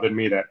really bothered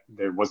me that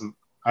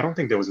I don't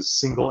think there was a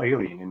single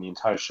alien in the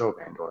entire show of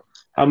Andor.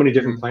 How many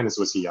different planets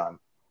was he on?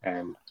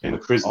 And in the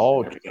prison.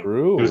 Oh,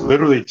 true. It was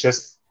literally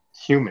just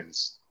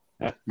humans.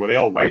 Were they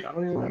all white? I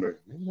don't even remember.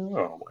 Maybe they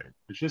were all white.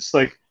 It's just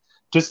like,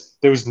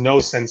 there was no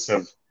sense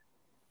of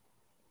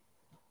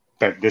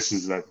that this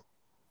is like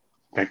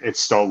it's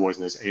Star Wars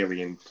and there's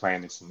alien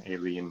planets and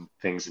alien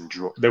things and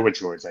there were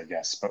droids, I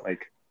guess, but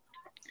like,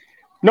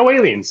 no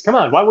aliens. Come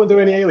on. Why weren't there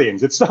any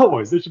aliens? It's Star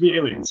Wars. There should be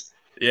aliens.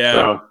 Yeah.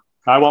 So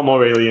I want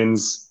more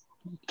aliens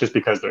just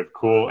because they're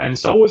cool. And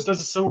Star Wars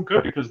does it so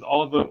good because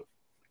all of the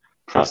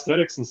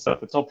prosthetics and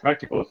stuff, it's all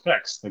practical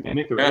effects. Like they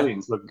make their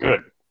aliens look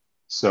good.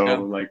 So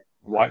like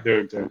why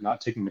they're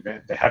not taking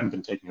advantage. They haven't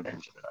been taking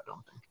advantage of it, I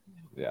don't think.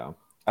 Yeah.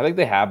 I think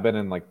they have been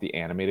in like the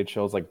animated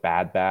shows like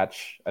Bad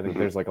Batch. I think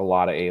there's like a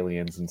lot of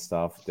aliens and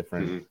stuff,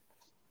 different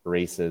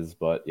races,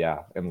 but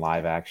in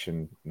live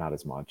action, not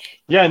as much.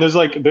 Yeah, and there's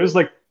like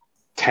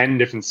 10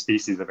 different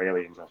species of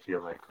aliens. I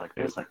feel like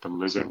there's like the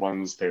lizard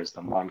ones, there's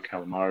the Mon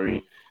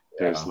Calamari,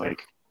 there's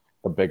like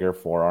the bigger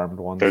 4-armed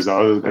ones. There's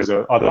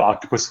other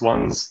octopus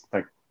ones,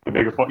 like the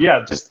bigger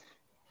just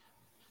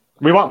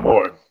we want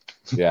more.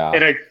 Yeah.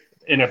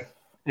 In a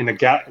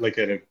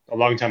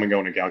long time ago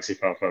in a galaxy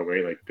far, far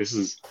away, like this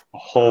is a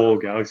whole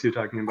galaxy you're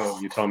talking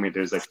about. You told me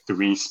there's like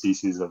 3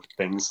 species of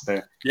things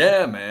there.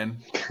 Yeah, man.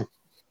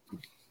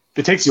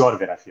 It takes you out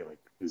of it, I feel like,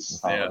 is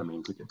all I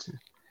mean to get to.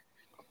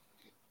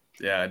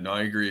 Yeah, no,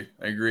 I agree.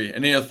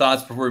 Any other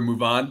thoughts before we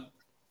move on?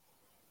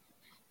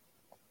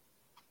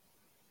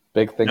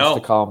 Big things to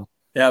come.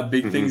 Yeah,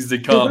 big things to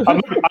come. I'm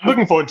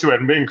looking forward to it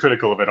and being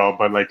critical of it all,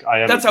 but like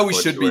I am. That's how we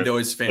should be, though,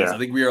 as fans. Yeah. I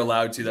think we are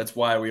allowed to. That's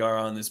why we are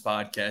on this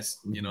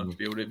podcast, to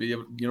be able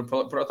to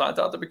put our thoughts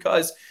out there,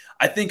 because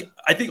I think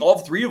all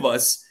 3 of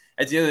us,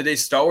 at the end of the day,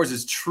 Star Wars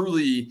is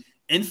truly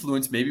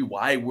influenced maybe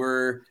why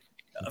we're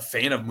a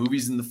fan of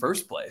movies in the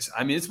first place.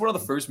 I mean, it's one of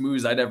the first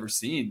movies I'd ever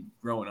seen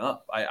growing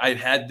up. I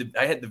had the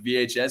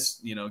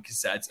VHS,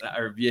 cassettes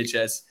or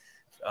VHS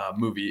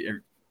movie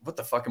what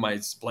the fuck am I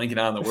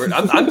blanking on the word?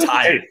 I'm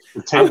tired.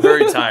 I'm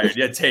very tired.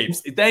 Yeah,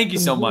 tapes. Thank you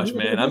so much,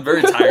 man. I'm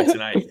very tired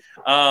tonight.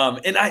 But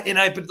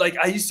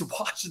I used to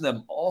watch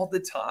them all the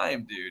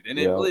time, dude, and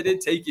it really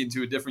did take you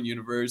into a different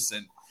universe.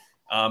 And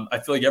I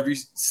feel like every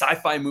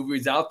sci-fi movie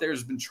that's out there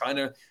has been trying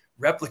to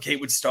replicate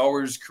what Star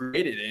Wars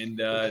created, and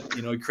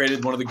it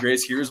created one of the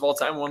greatest heroes of all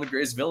time, one of the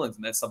greatest villains,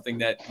 and that's something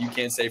that you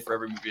can't say for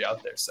every movie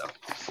out there. So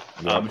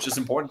it's just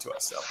important to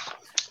us. So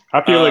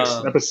I feel like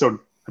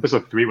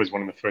episode 3 was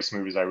one of the first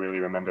movies I really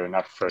remember,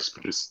 not first,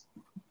 but just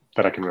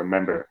that I can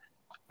remember.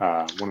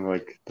 One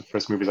of the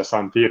first movies I saw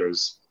in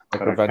theaters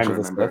that I can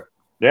remember.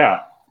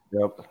 Yeah.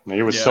 Yep.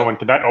 It was so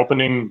into that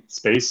opening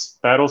space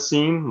battle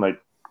scene.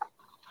 Like,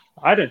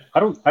 I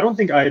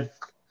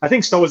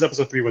think Star Wars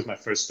Episode 3 was my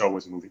first Star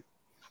Wars movie.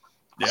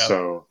 Yeah.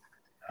 So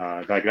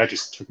that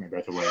just took my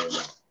breath away.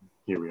 And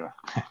here we are.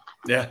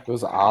 Yeah. It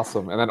was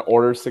awesome. And then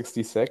Order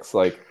 66,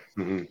 I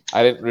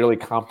didn't really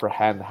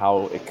comprehend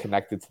how it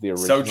connected to the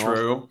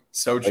original.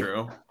 So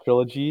true.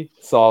 Trilogy.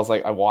 So I was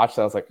like, I watched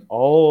that. I was like,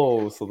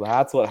 oh, so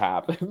that's what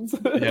happens.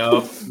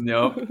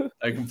 Yep.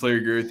 I completely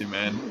agree with you,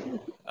 man.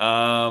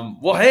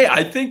 Well, hey,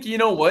 I think, you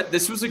know what?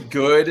 This was a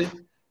good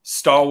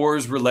Star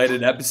Wars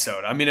related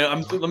episode. I mean,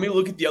 let me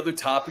look at the other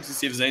topics to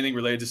see if there's anything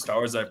related to Star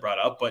Wars I brought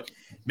up, but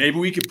maybe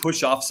we could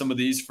push off some of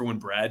these for when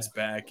Brad's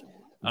back.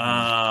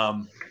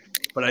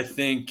 But I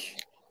think,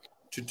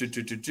 I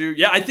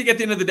think at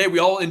the end of the day, we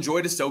all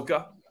enjoyed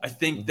Ahsoka. I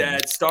think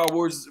that Star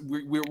Wars,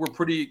 we're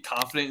pretty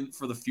confident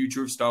for the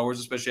future of Star Wars,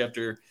 especially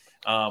after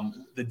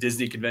the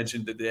Disney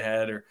convention that they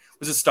had, or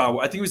was it Star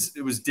Wars? I think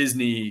it was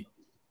Disney.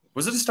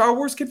 Was it a Star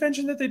Wars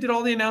convention that they did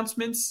all the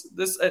announcements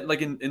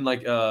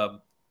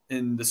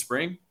in the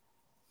spring?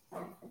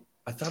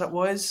 I thought it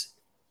was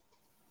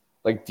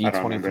like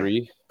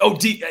D23. Oh,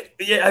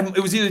 it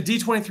was either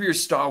D23 or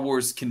Star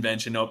Wars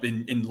convention up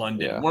in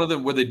London. Yeah. One of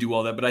them where they do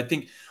all that. But I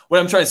think what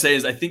I'm trying to say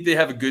is I think they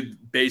have a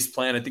good base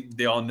plan. I think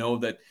they all know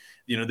that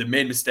they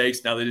made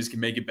mistakes. Now they just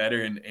can make it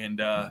better,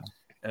 and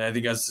I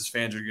think us as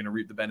fans are going to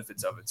reap the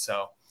benefits of it.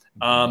 So.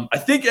 I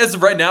think as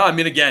of right now, I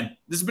mean, again,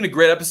 this has been a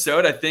great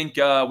episode. I think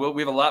we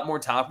have a lot more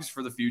topics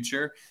for the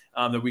future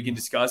that we can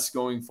discuss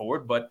going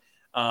forward. But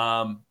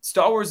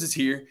Star Wars is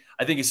here.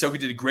 I think Ahsoka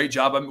did a great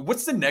job. I mean,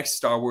 what's the next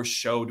Star Wars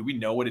show? Do we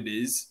know what it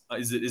is?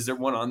 Is there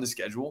one on the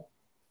schedule?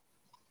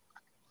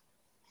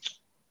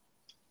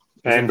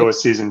 Andor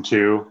season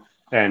 2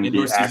 and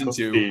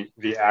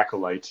the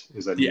Acolyte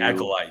is a the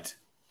Acolyte.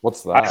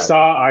 What's that?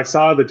 I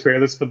saw the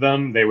trailers for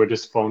them. They were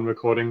just phone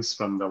recordings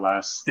from the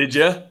last. Did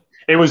you?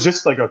 It was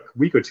just like a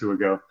week or two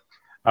ago.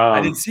 I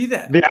didn't see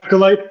that. The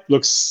Acolyte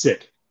looks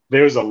sick.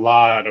 There's a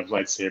lot of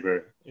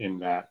lightsaber in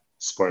that.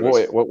 Spoilers.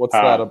 Wait, what's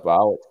that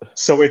about?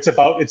 So it's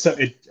about I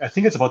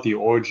think it's about the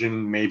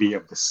origin maybe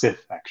of the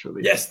Sith,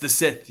 actually. Yes, the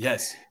Sith.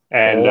 Yes.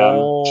 And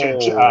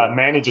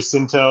Manny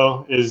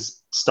Jacinto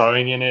is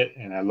starring in it,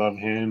 and I love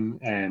him,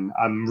 and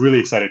I'm really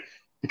excited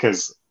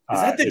because is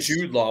that the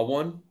Jude Law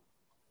one?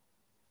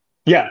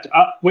 Yeah.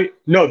 Wait,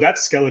 no,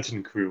 that's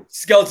Skeleton Crew.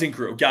 Skeleton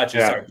Crew. Gotcha.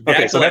 Yeah. Sorry.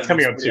 Okay, so that's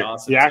coming up too.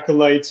 Awesome. The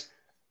Acolyte,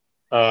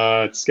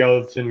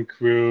 Skeleton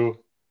Crew,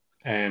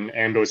 and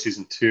Andor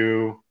season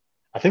 2.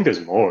 I think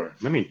there's more.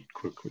 Let me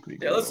quickly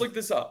go. Yeah, let's look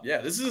this up. Yeah,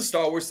 this is a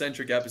Star Wars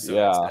centric episode.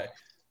 Yeah.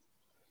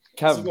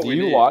 Kev,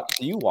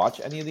 do you watch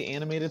any of the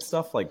animated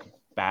stuff like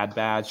Bad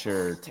Batch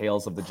or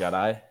Tales of the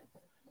Jedi?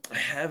 I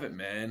haven't,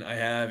 man. I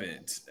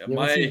haven't. You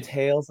haven't seen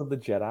Tales of the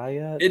Jedi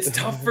yet? It's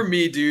tough for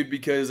me, dude,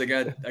 because I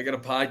got a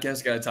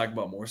podcast. Got to talk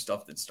about more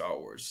stuff than Star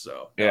Wars.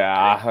 So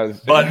yeah,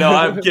 but no,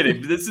 I'm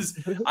kidding. This is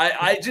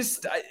I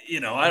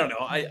don't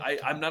know.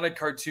 I'm not a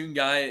cartoon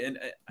guy, and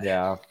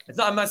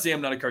I'm not saying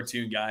I'm not a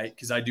cartoon guy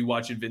because I do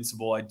watch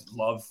Invincible. I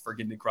love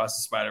freaking Across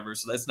the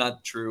Spider-Verse, so that's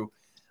not true.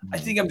 I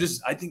think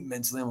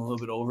mentally I'm a little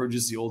bit over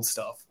just the old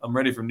stuff. I'm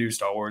ready for new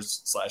Star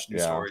Wars / new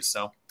stories.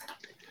 So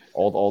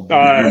old.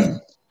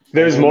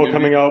 There's more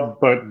coming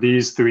out, but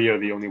these 3 are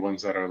the only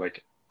ones that are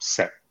like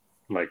set,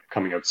 like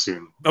coming out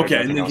soon.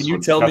 Okay, and then can you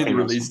tell me the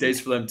release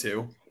dates for them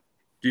too?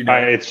 Do you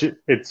know?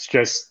 It's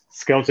just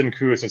Skeleton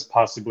Crew is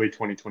possibly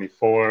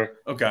 2024.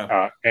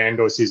 Okay.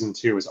 Andor season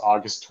 2 is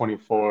August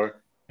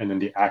 24, and then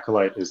the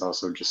Acolyte is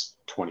also just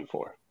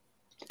 24.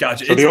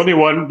 Gotcha. So the only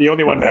one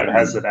that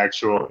has an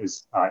actual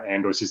is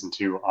Andor season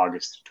 2,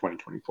 August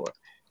 2024.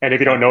 And if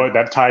you don't know it,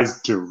 that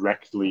ties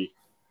directly,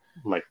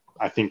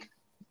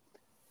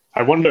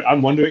 I'm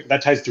wondering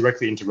that ties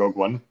directly into Rogue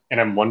One, and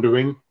I'm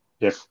wondering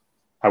if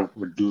I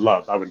would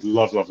love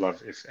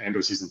if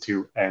Andor season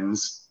 2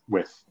 ends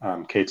with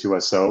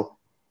K2SO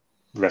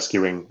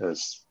rescuing.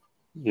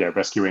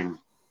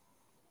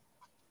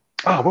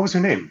 What was her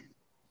name?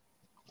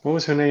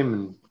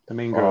 The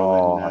main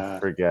girl. I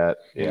forget.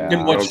 Yeah.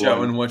 In what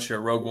show?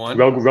 Rogue One.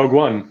 Rogue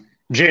One.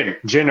 Jyn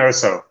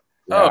Erso.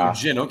 Yeah. Oh,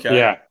 Jyn. Okay.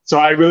 Yeah. So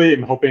I really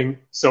am hoping.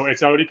 So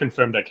it's already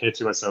confirmed that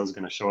K2SO is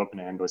going to show up in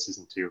Andor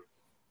season 2.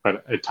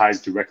 But it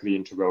ties directly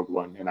into Rogue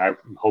One. And I'm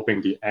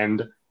hoping the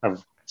end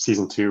of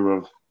season 2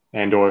 of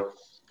Andor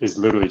is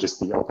literally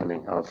just the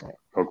opening of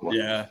Rogue One.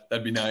 Yeah,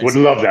 that'd be nice. Would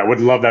love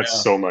that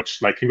so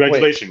much. Like,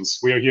 congratulations.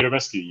 We are here to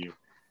rescue you.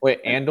 Wait,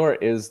 Andor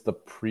is a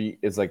prequel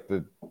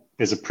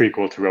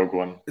to Rogue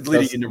One. It's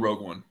leading into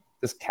Rogue One.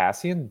 Does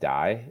Cassian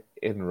die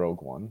in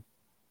Rogue One?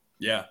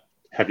 Yeah.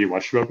 Have you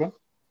watched Rogue One?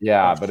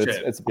 Yeah, but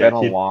it's been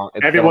a long.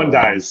 Everyone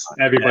dies.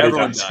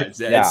 Everyone dies.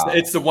 Yeah.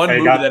 It's the one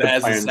movie that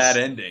has a sad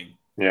ending.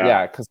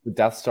 Yeah, because the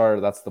Death Star,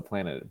 that's the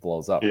planet it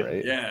blows up,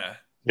 right? Yeah.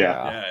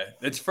 Yeah.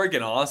 It's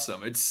freaking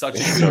awesome. It's such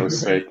a so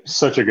sick.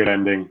 Such a good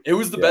ending. It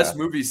was the best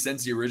movie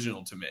since the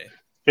original to me.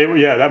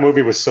 That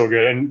movie was so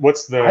good. And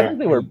I think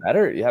they were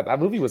better. Yeah, that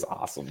movie was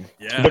awesome.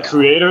 Yeah. The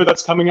creator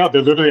that's coming out,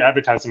 they're literally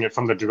advertising it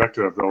from the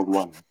director of Rogue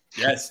One.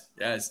 Yes.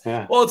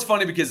 Yeah. Well, it's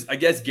funny because I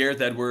guess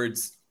Gareth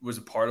Edwards was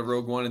a part of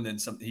Rogue One, and then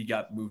he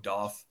got moved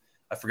off.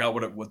 I forgot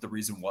what the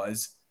reason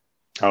was.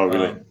 Oh,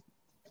 really?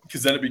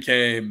 Because then it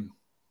became.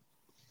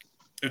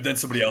 Then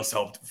somebody else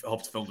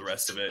helped film the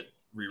rest of it,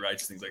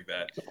 rewrites, things like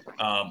that.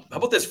 How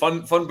about this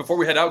fun before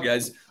we head out,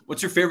 guys?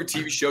 What's your favorite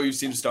TV show you've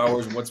seen of Star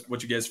Wars, and what's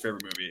your guys'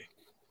 favorite movie?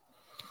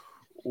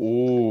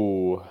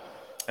 Ooh,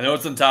 I know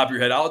it's on top of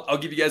your head. I'll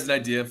give you guys an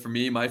idea. For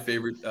me, my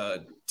favorite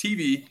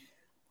TV,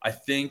 I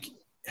think,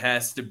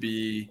 has to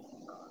be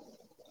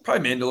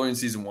probably Mandalorian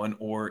season 1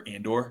 or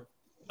Andor.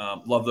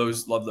 Love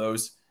those.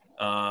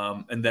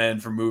 And then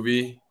for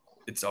movie,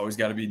 it's always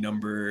got to be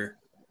number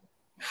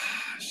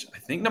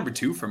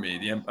 2 for me.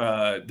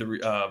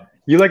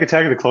 You like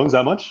Attack of the Clones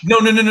that much? No.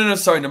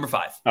 Sorry, number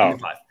 5. Oh. Number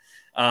 5.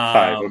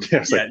 5. Okay.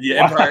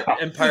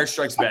 Empire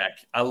Strikes Back.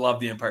 I love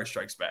The Empire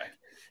Strikes Back.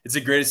 It's the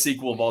greatest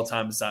sequel of all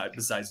time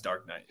besides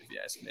Dark Knight, if you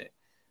ask me.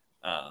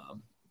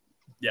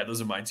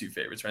 Those are my 2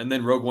 favorites. Right? And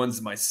then Rogue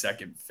One's my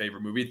second favorite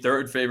movie.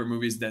 Third favorite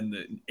movie is then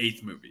the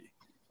 8th movie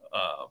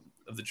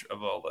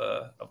of all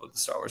the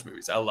Star Wars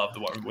movies. I love the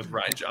one with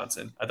Rian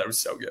Johnson. I thought it was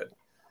so good.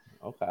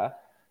 Okay.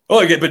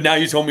 Oh, okay, but now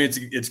you told me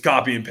it's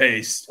copy and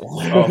paste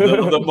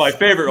of my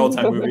favorite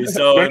all-time movie.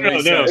 So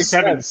no.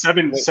 7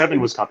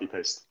 was copy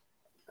paste.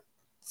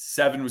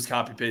 7 was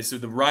copy paste. So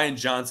the Rian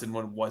Johnson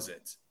one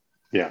wasn't.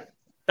 Yeah.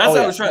 That's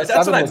what I was trying.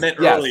 That's what I meant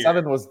earlier.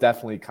 7 was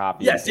definitely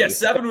copy. Yes,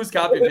 7 was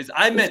copy and paste.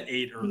 I meant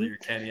 8 earlier,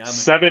 Kenny.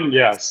 7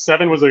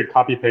 was a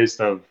copy paste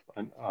of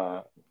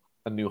A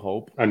New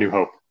Hope. A New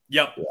Hope.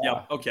 Yep.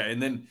 Okay,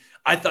 and then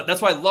I thought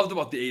that's what I loved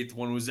about the 8th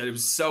one was that it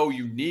was so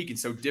unique and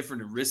so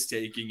different and risk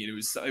taking, and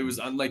it was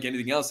unlike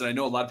anything else. And I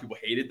know a lot of people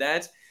hated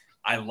that.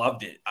 I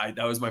loved it.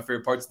 That was my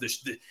favorite parts.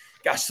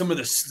 Some of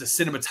the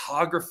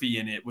cinematography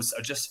in it was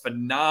just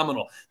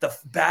phenomenal. The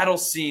battle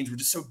scenes were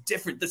just so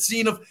different. The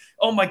scene of,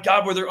 oh my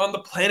God, where they're on the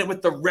planet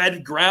with the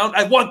red ground.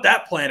 I want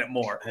that planet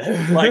more.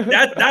 Like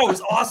that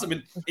was awesome.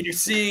 And you're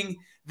seeing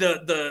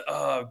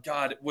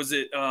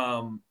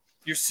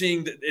you're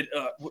seeing that it.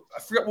 I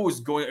forgot what was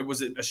going.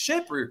 Was it a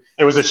ship or?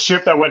 It was a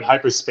ship that went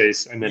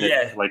hyperspace, and then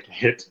it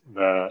hit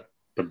the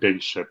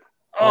big ship.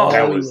 Oh,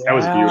 that was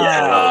beautiful.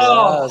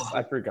 Yes,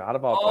 I forgot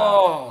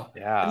about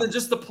that. Yeah, and then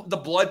just the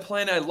blood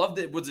planet. I loved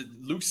it. Was it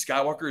Luke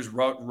Skywalker is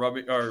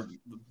rubbing or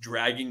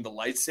dragging the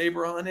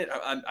lightsaber on it?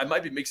 I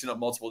might be mixing up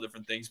multiple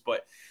different things,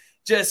 but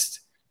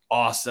just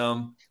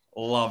awesome.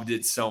 Loved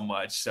it so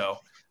much. So,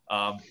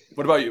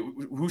 what about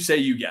you? Who say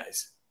you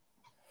guys?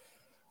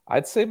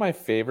 I'd say my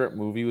favorite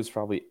movie was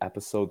probably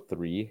Episode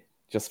 3,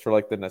 just for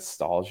like the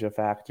nostalgia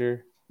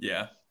factor.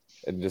 Yeah.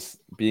 And just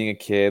being a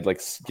kid,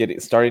 like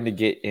starting to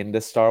get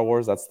into Star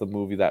Wars. That's the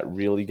movie that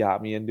really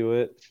got me into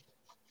it.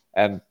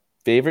 And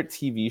favorite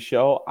TV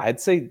show, I'd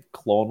say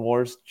Clone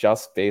Wars,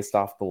 just based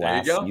off the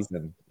last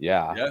season.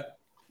 Yeah. Yeah.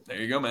 There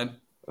you go, man.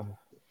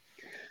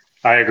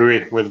 I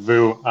agree with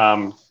Vu.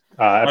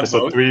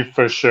 Episode 3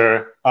 for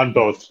sure. On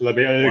both. Let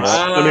me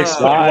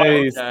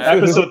explain. Nice.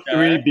 Episode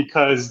 3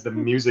 because the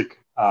music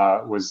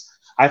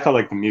I felt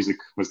like the music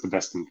was the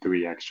best in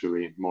 3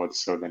 actually, more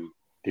so than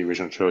the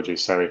original trilogy.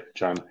 Sorry,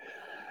 John.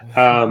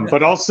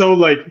 But also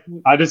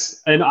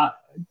because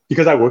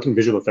I work in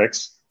visual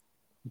effects,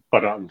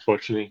 but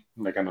unfortunately,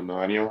 like I'm a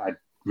millennial, I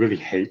really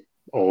hate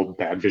old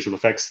bad visual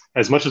effects.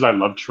 As much as I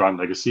love Tron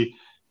Legacy,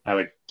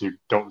 I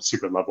don't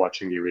super love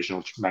watching the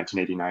original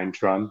 1989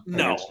 Tron.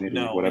 No,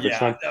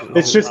 Tron.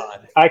 It's just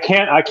I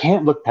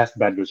can't look past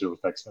bad visual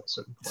effects.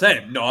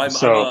 Same. No,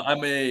 that's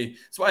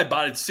why I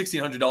bought a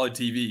 $1,600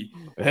 TV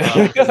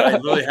because I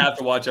really have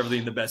to watch everything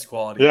in the best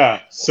quality.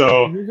 Yeah.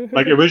 So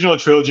original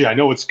trilogy, I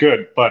know it's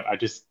good, but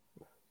the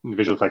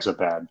visual effects are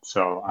bad.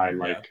 So I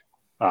like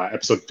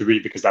Episode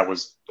 3 because that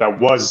was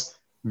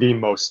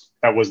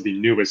the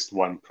newest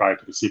one prior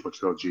to the sequel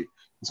trilogy.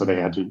 So they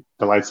had the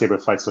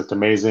lightsaber fights looked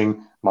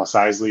amazing. Mos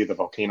Eisley, the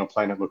volcano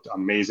planet looked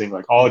amazing.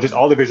 Like all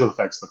the visual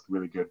effects looked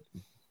really good.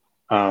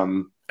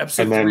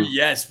 Episode 3,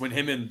 yes, when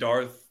him and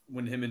Darth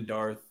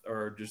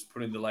are just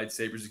putting the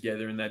lightsabers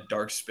together in that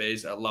dark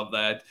space. I love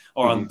that.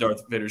 Or on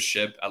Darth Vader's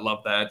ship. I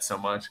love that so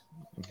much.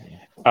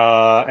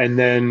 And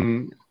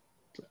then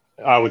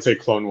I would say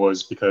Clone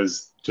Wars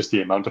because just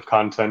the amount of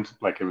content,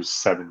 it was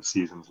 7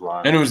 seasons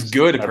long. And it was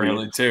good,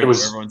 apparently, too. It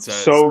was everyone says.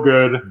 So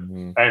good.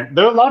 Mm-hmm. And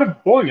there were a lot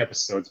of boring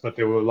episodes, but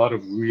there were a lot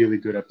of really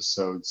good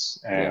episodes.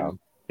 And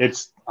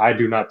I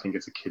do not think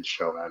it's a kid's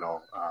show at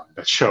all.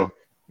 That show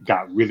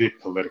got really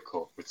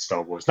political with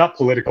Star Wars. Not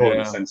political in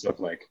the sense of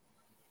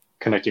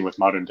connecting with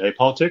modern day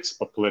politics,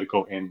 but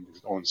political in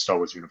his own Star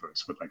Wars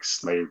universe with like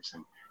slaves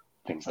and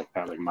things like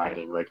that, like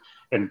mining, like,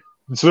 and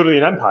it's literally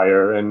an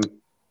empire, and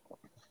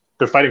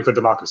they're fighting for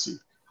democracy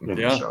in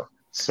the show.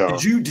 So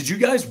did you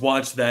guys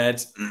watch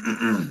that?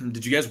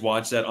 Did you guys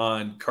watch that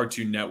on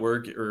Cartoon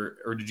Network,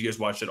 or did you guys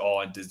watch it all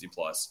on Disney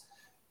Plus?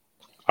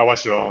 I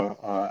watched it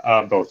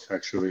all, both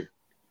actually.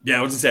 Yeah,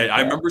 I was gonna say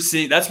I remember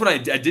seeing. That's when I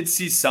did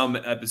see some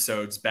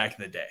episodes back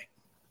in the day.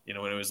 You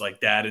know, when it was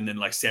like that, and then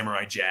like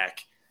Samurai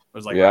Jack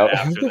was like right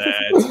after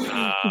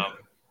that.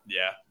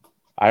 Yeah.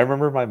 I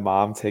remember my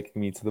mom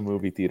taking me to the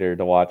movie theater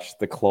to watch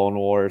the Clone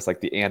Wars,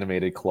 like the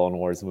animated Clone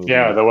Wars movie.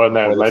 Yeah, the one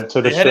that led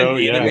to the show.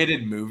 An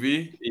animated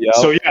movie. Yep.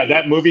 So yeah,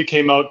 that movie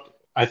came out,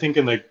 I think,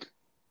 in like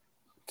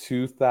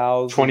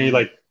 2020,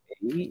 like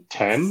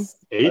 10,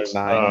 8,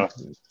 9.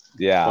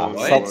 Yeah.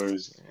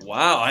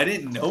 Wow, I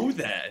didn't know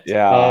that.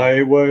 Yeah.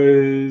 It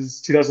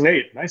was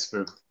 2008. Nice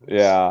film.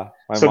 Yeah.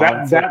 So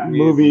that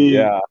movie,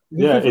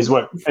 is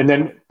what, and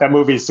then that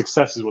movie's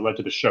success is what led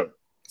to the show.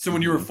 So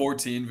when you were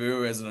 14,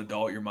 Vu, as an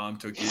adult, your mom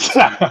took you.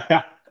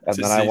 And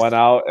then I went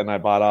out and I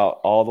bought out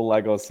all the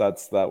Lego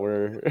sets that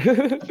were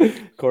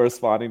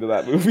corresponding to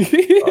that movie.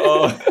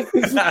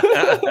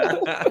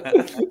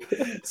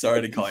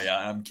 Sorry to call you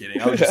out. I'm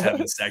kidding. I was just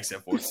having sex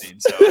at 14.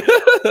 So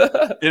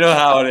you know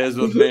how it is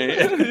with me.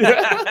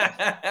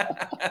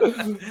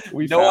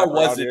 No, I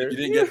wasn't. If you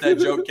didn't get that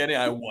joke, Kenny,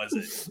 I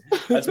wasn't.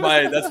 That's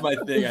my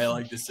thing I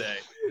like to say.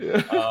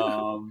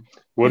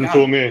 Wouldn't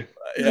fool me.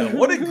 Yeah,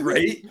 what a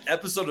great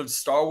episode of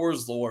Star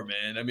Wars lore,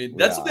 man. I mean,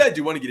 that's something I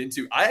do want to get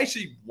into. I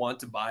actually want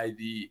to buy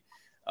the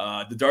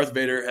Darth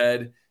Vader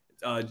head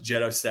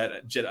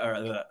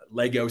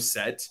Lego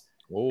set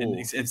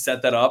and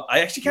set that up. I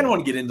actually kind of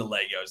want to get into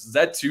Legos. Is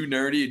that too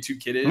nerdy, too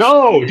kiddish?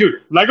 No,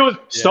 dude.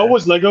 Star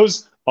Wars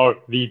Legos are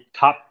the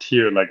top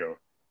tier Lego.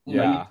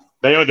 Yeah.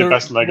 They are the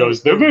best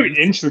Legos. They're very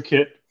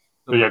intricate.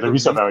 But yeah, the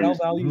resale value is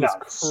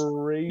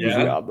crazy.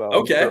 Yeah.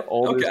 Okay.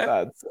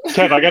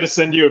 Kev, I got to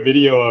send you a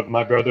video of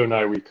my brother and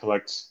I.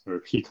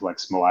 He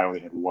collects Mo. I only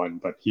had one,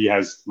 but he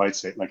has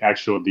lightsaber, like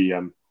actual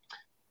the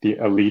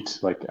elite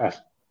like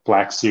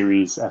Black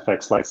Series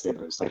FX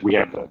lightsabers. Like we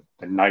have the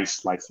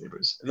nice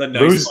lightsabers. The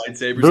nice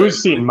lightsabers.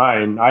 Bruce seen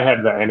mine. I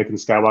had the Anakin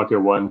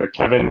Skywalker one, but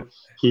Kevin,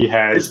 he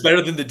has. It's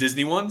better than the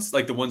Disney ones,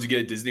 like the ones you get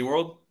at Disney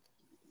World.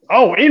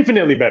 Oh,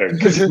 infinitely better.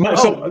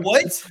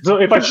 What? So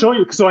if I show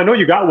you, so I know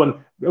you got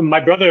one.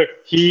 My brother,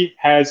 he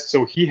has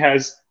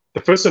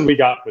the first one we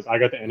got was I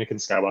got the Anakin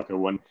Skywalker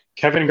one.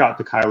 Kevin got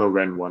the Kylo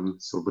Ren one,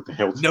 so with the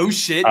hilt. No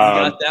shit, you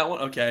got that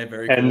one. Okay,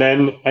 very cool. And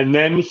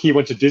then he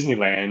went to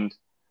Disneyland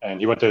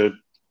and he went to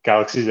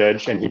Galaxy's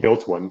Edge and he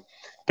built one.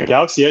 The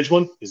Galaxy Edge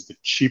one is the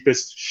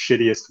cheapest,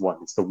 shittiest one.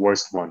 It's the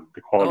worst one.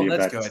 The quality of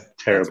that is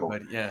terrible.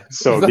 That's good. Yeah.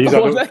 So these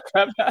are that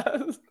Kev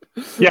has?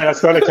 Yeah,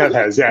 that's what Kev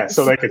has. Yeah.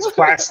 So like it's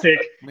plastic.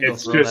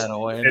 It's just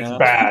it's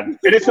bad. And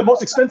it's the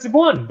most expensive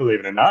one, believe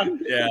it or not.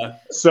 Yeah.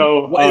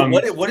 So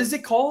what is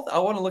it called? I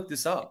want to look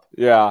this up.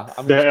 Yeah.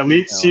 The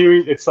Elite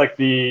Series. It's like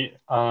the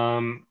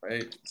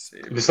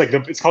it's like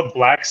it's called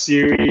Black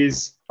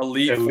Series.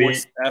 Elite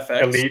Force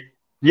FX.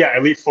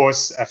 Elite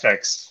Force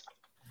FX.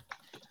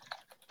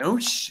 No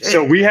shit.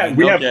 So we have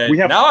now we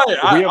have I'm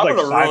like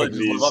gonna 5 really of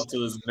these. live up to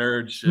this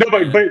nerd shit. No,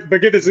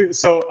 but get this.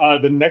 So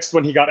the next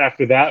one he got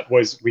after that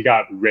was we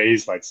got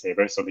Rey's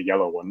lightsaber, so the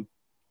yellow one.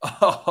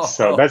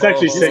 So that's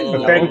actually sick.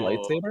 But then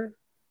lightsaber.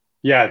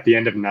 Yeah, at the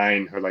end of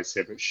 9, her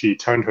lightsaber. She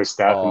turned her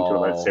staff into a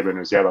lightsaber and it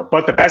was yellow.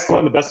 But the best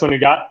one we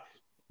got,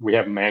 we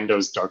have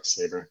Mando's dark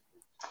saber.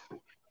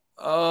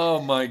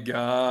 Oh my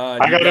god!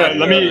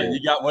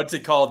 You got what's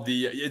it called?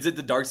 Is it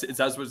the dark? Is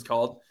that what it's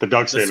called? The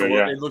dark saber.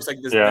 Yeah, it looks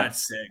like this. Yeah.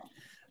 That's sick.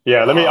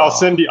 Yeah, I'll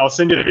send you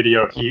the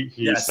video. He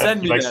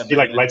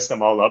lights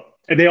them all up,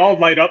 and they all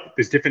light up.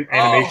 There's different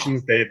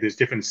animations. There's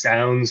different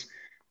sounds.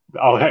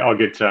 I'll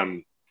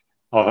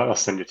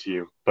send it to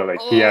you. But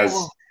like he has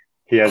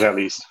at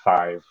least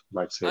 5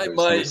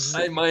 lightsabers.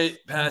 I might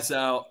pass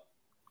out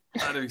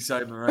of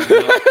excitement right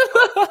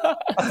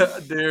now,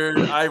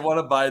 dude. I want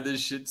to buy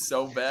this shit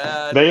so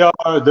bad.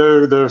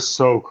 They're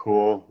so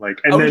cool. Like,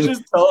 and I was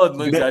just telling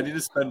Lindsay I need to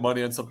spend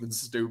money on something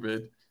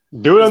stupid.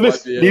 Dude, on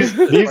these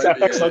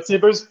FX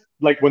lightsabers,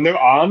 like when they're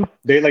on,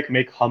 they like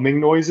make humming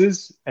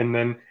noises, and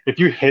then if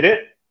you hit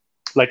it,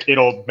 like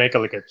it'll make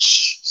a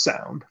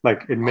sound.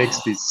 Like it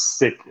makes these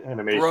sick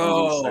animations.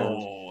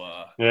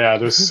 Bro. Yeah,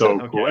 they're so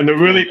cool, and they're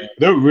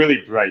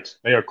really bright.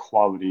 They are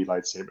quality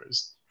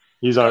lightsabers.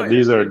 These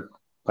are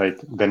like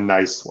the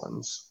nice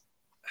ones.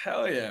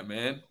 Hell yeah,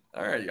 man!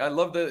 All right, I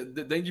love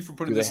that. Thank you for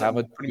putting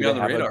putting me on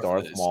the radar. A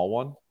Darth Maul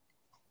one.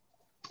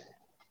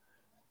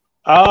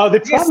 They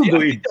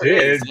probably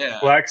did. Yeah.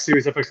 Black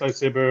Series FX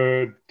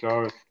lightsaber,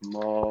 Darth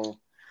Maul.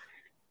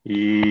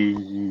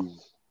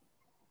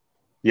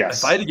 Yes.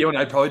 If I had to get one,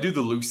 I'd probably do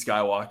the Luke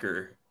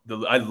Skywalker.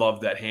 I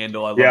love that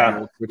handle. I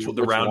love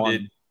the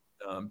rounded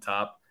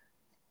top.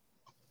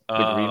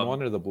 The green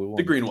one or the blue one?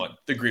 The green one.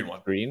 The green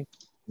one. Green?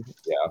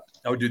 Yeah.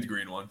 I would do the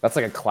green one. That's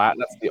like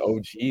that's the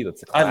OG.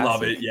 That's a classic. I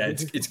love it. Yeah,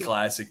 it's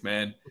classic,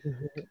 man.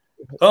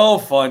 Oh,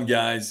 fun,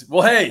 guys.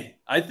 Well, hey,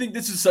 I think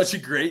this is such a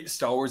great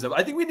Star Wars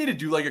episode. I think we need to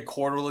do like a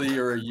quarterly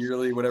or a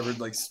yearly, whatever,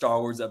 like Star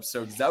Wars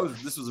episode.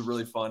 Because this was a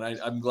really fun.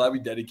 I'm glad we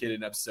dedicated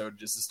an episode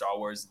just to Star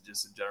Wars and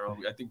just in general.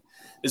 I think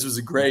this was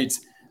a great.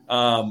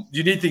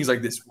 You need things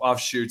like this,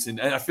 offshoots,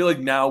 and I feel like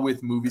now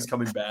with movies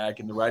coming back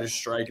and the writers'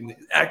 strike and the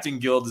acting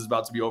guild is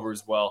about to be over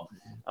as well.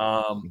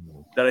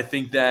 That I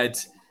think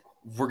that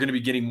we're going to be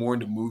getting more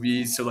into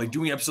movies. So like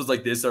doing episodes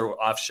like this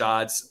or off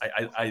shots,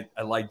 I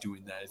like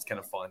doing that. It's kind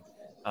of fun.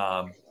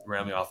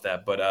 Rambling off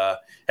that, but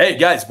hey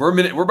guys,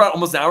 we're about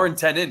almost an hour and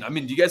 10 in. I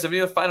mean, do you guys have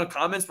any final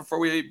comments before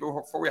we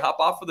hop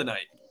off for the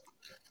night?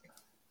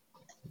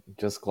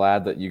 Just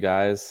glad that you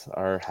guys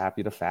are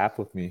happy to fap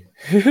with me.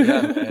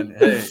 Yeah, man.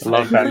 Hey,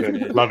 love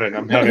that. Love it.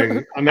 I'm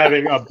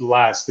having a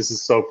blast. This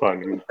is so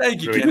fun.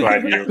 Thank you.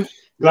 I'm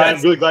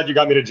really glad you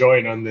got me to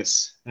join on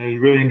this. I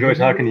really enjoy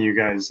talking to you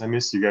guys. I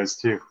miss you guys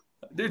too.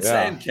 Dude,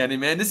 same, Kenny,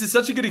 man. This is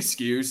such a good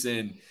excuse,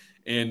 and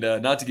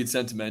not to get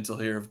sentimental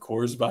here, of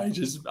course, but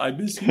I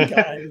miss you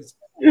guys.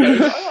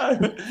 I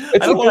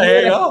don't want to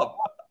hang up.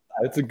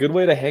 It's a good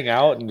way to hang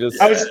out and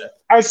just.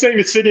 I was saying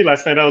to Sydney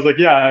last night, I was like,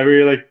 yeah, I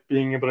really like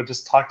being able to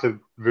just talk to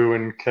Vu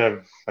and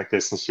Kev like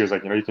this. And she was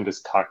like, you can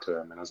just talk to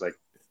them. And I was like,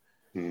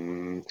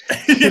 Men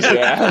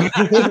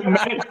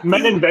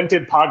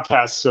invented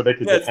podcasts so they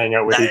could just hang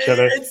out with each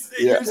other.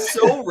 You're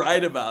so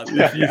right about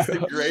that. It's the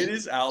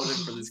greatest outlet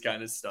for this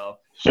kind of stuff.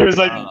 She was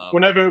like,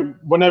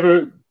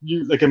 whenever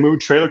you like a movie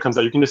trailer comes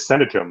out, you can just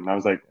send it to him. And I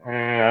was like,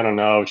 I don't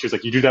know. She was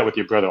like, you do that with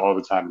your brother all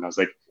the time. And I was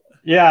like,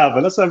 yeah, but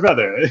that's my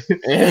brother.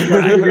 We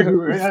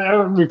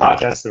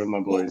podcast with my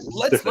boys.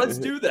 Let's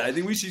do that. I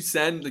think we should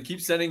keep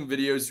sending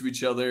videos to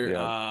each other.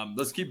 Yeah.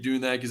 Let's keep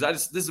doing that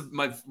because this is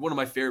one of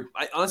my favorite.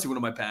 Honestly, one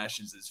of my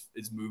passions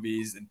is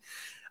movies, and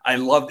I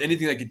love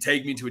anything that can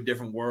take me to a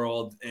different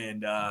world.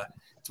 And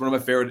it's one of my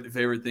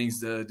favorite things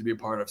to be a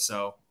part of.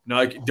 So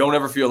no, don't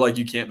ever feel like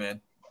you can't,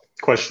 man.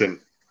 Question.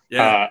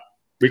 Yeah.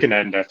 We can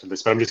end after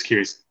this, but I'm just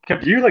curious. Do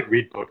you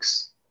read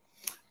books?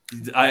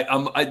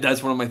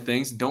 That's one of my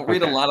things. Don't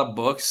read a lot of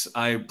books.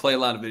 I play a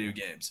lot of video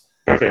games.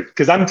 Perfect.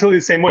 Because I'm totally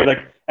the same way. Like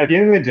at the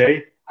end of the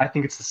day, I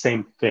think it's the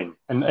same thing,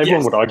 and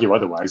everyone would argue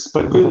otherwise.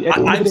 But really, at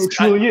the end of the day, it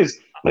truly is.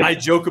 Like, I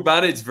joke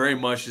about it. It's very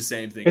much the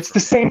same thing. It's the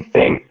same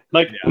thing.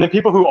 And the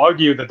people who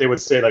argue that they would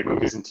say like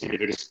movies and TV,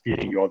 they're just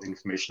feeding you all the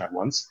information at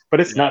once.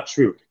 But it's not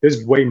true.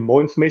 There's way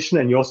more information,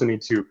 and you also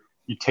need to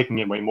be taking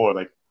in way more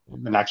like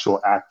an actual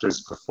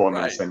actor's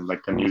performance and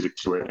like the music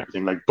to it and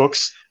everything. Like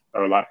books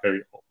are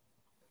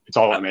it's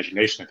all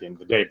imagination at the end of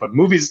the day. But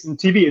movies and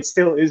TV, it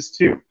still is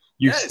too.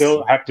 You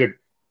still have to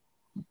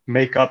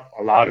make up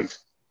a lot of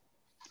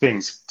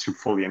things to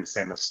fully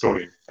understand the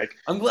story. Like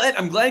I'm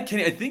glad,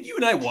 Kenny. I think you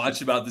and I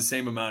watch about the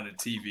same amount of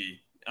TV.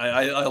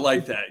 I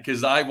like that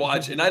because I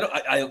watch and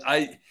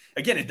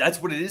again, that's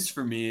what it is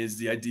for me. Is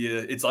the idea?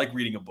 It's like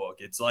reading a book.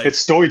 It's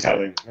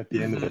storytelling at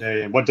the end of the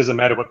day. And what does it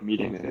matter what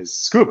medium it is?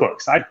 Screw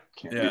books. I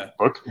can't read a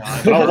book.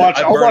 I'll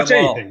watch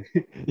anything.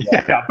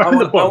 Burn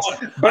the books.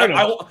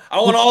 I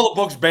want all the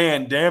books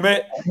banned. Damn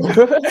it.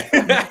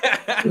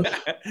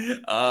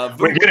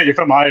 We get it. You're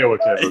from Iowa,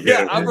 Kev.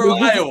 Yeah, I'm from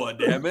Iowa.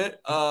 Damn it.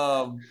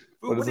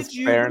 What is this,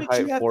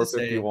 Fahrenheit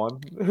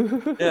 451?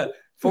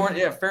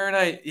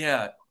 Fahrenheit.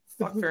 Yeah.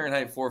 Fuck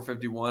Fahrenheit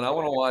 451. I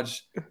want to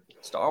watch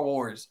Star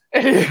Wars.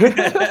 But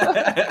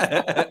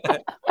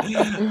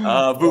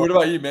what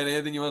about you, man?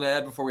 Anything you want to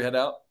add before we head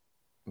out?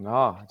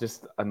 No,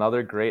 just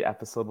another great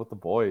episode with the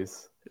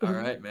boys. All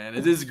right, man.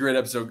 It is a great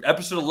episode.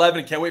 Episode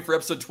 11. Can't wait for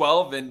episode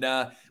 12. And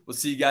we'll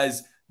see you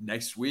guys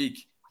next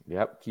week.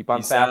 Yep. Keep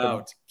on Peace fapping.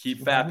 out.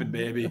 Keep fapping,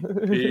 baby.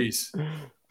 Peace.